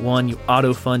Bitcoin. 1, you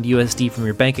auto-fund USD from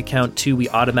your bank account. 2, we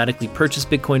automatically purchase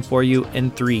Bitcoin for you.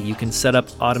 And 3, you can set up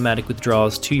automatic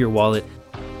withdrawals to your wallet,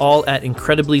 all at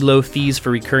incredibly low fees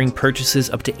for recurring purchases,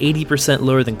 up to 80%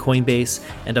 lower than Coinbase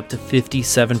and up to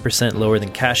 57% lower than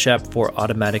Cash App for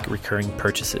automatic recurring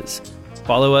purchases.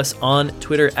 Follow us on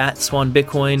Twitter at Swan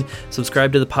Bitcoin.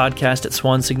 Subscribe to the podcast at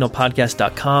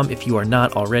swansignalpodcast.com if you are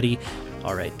not already.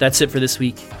 All right, that's it for this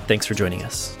week. Thanks for joining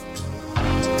us.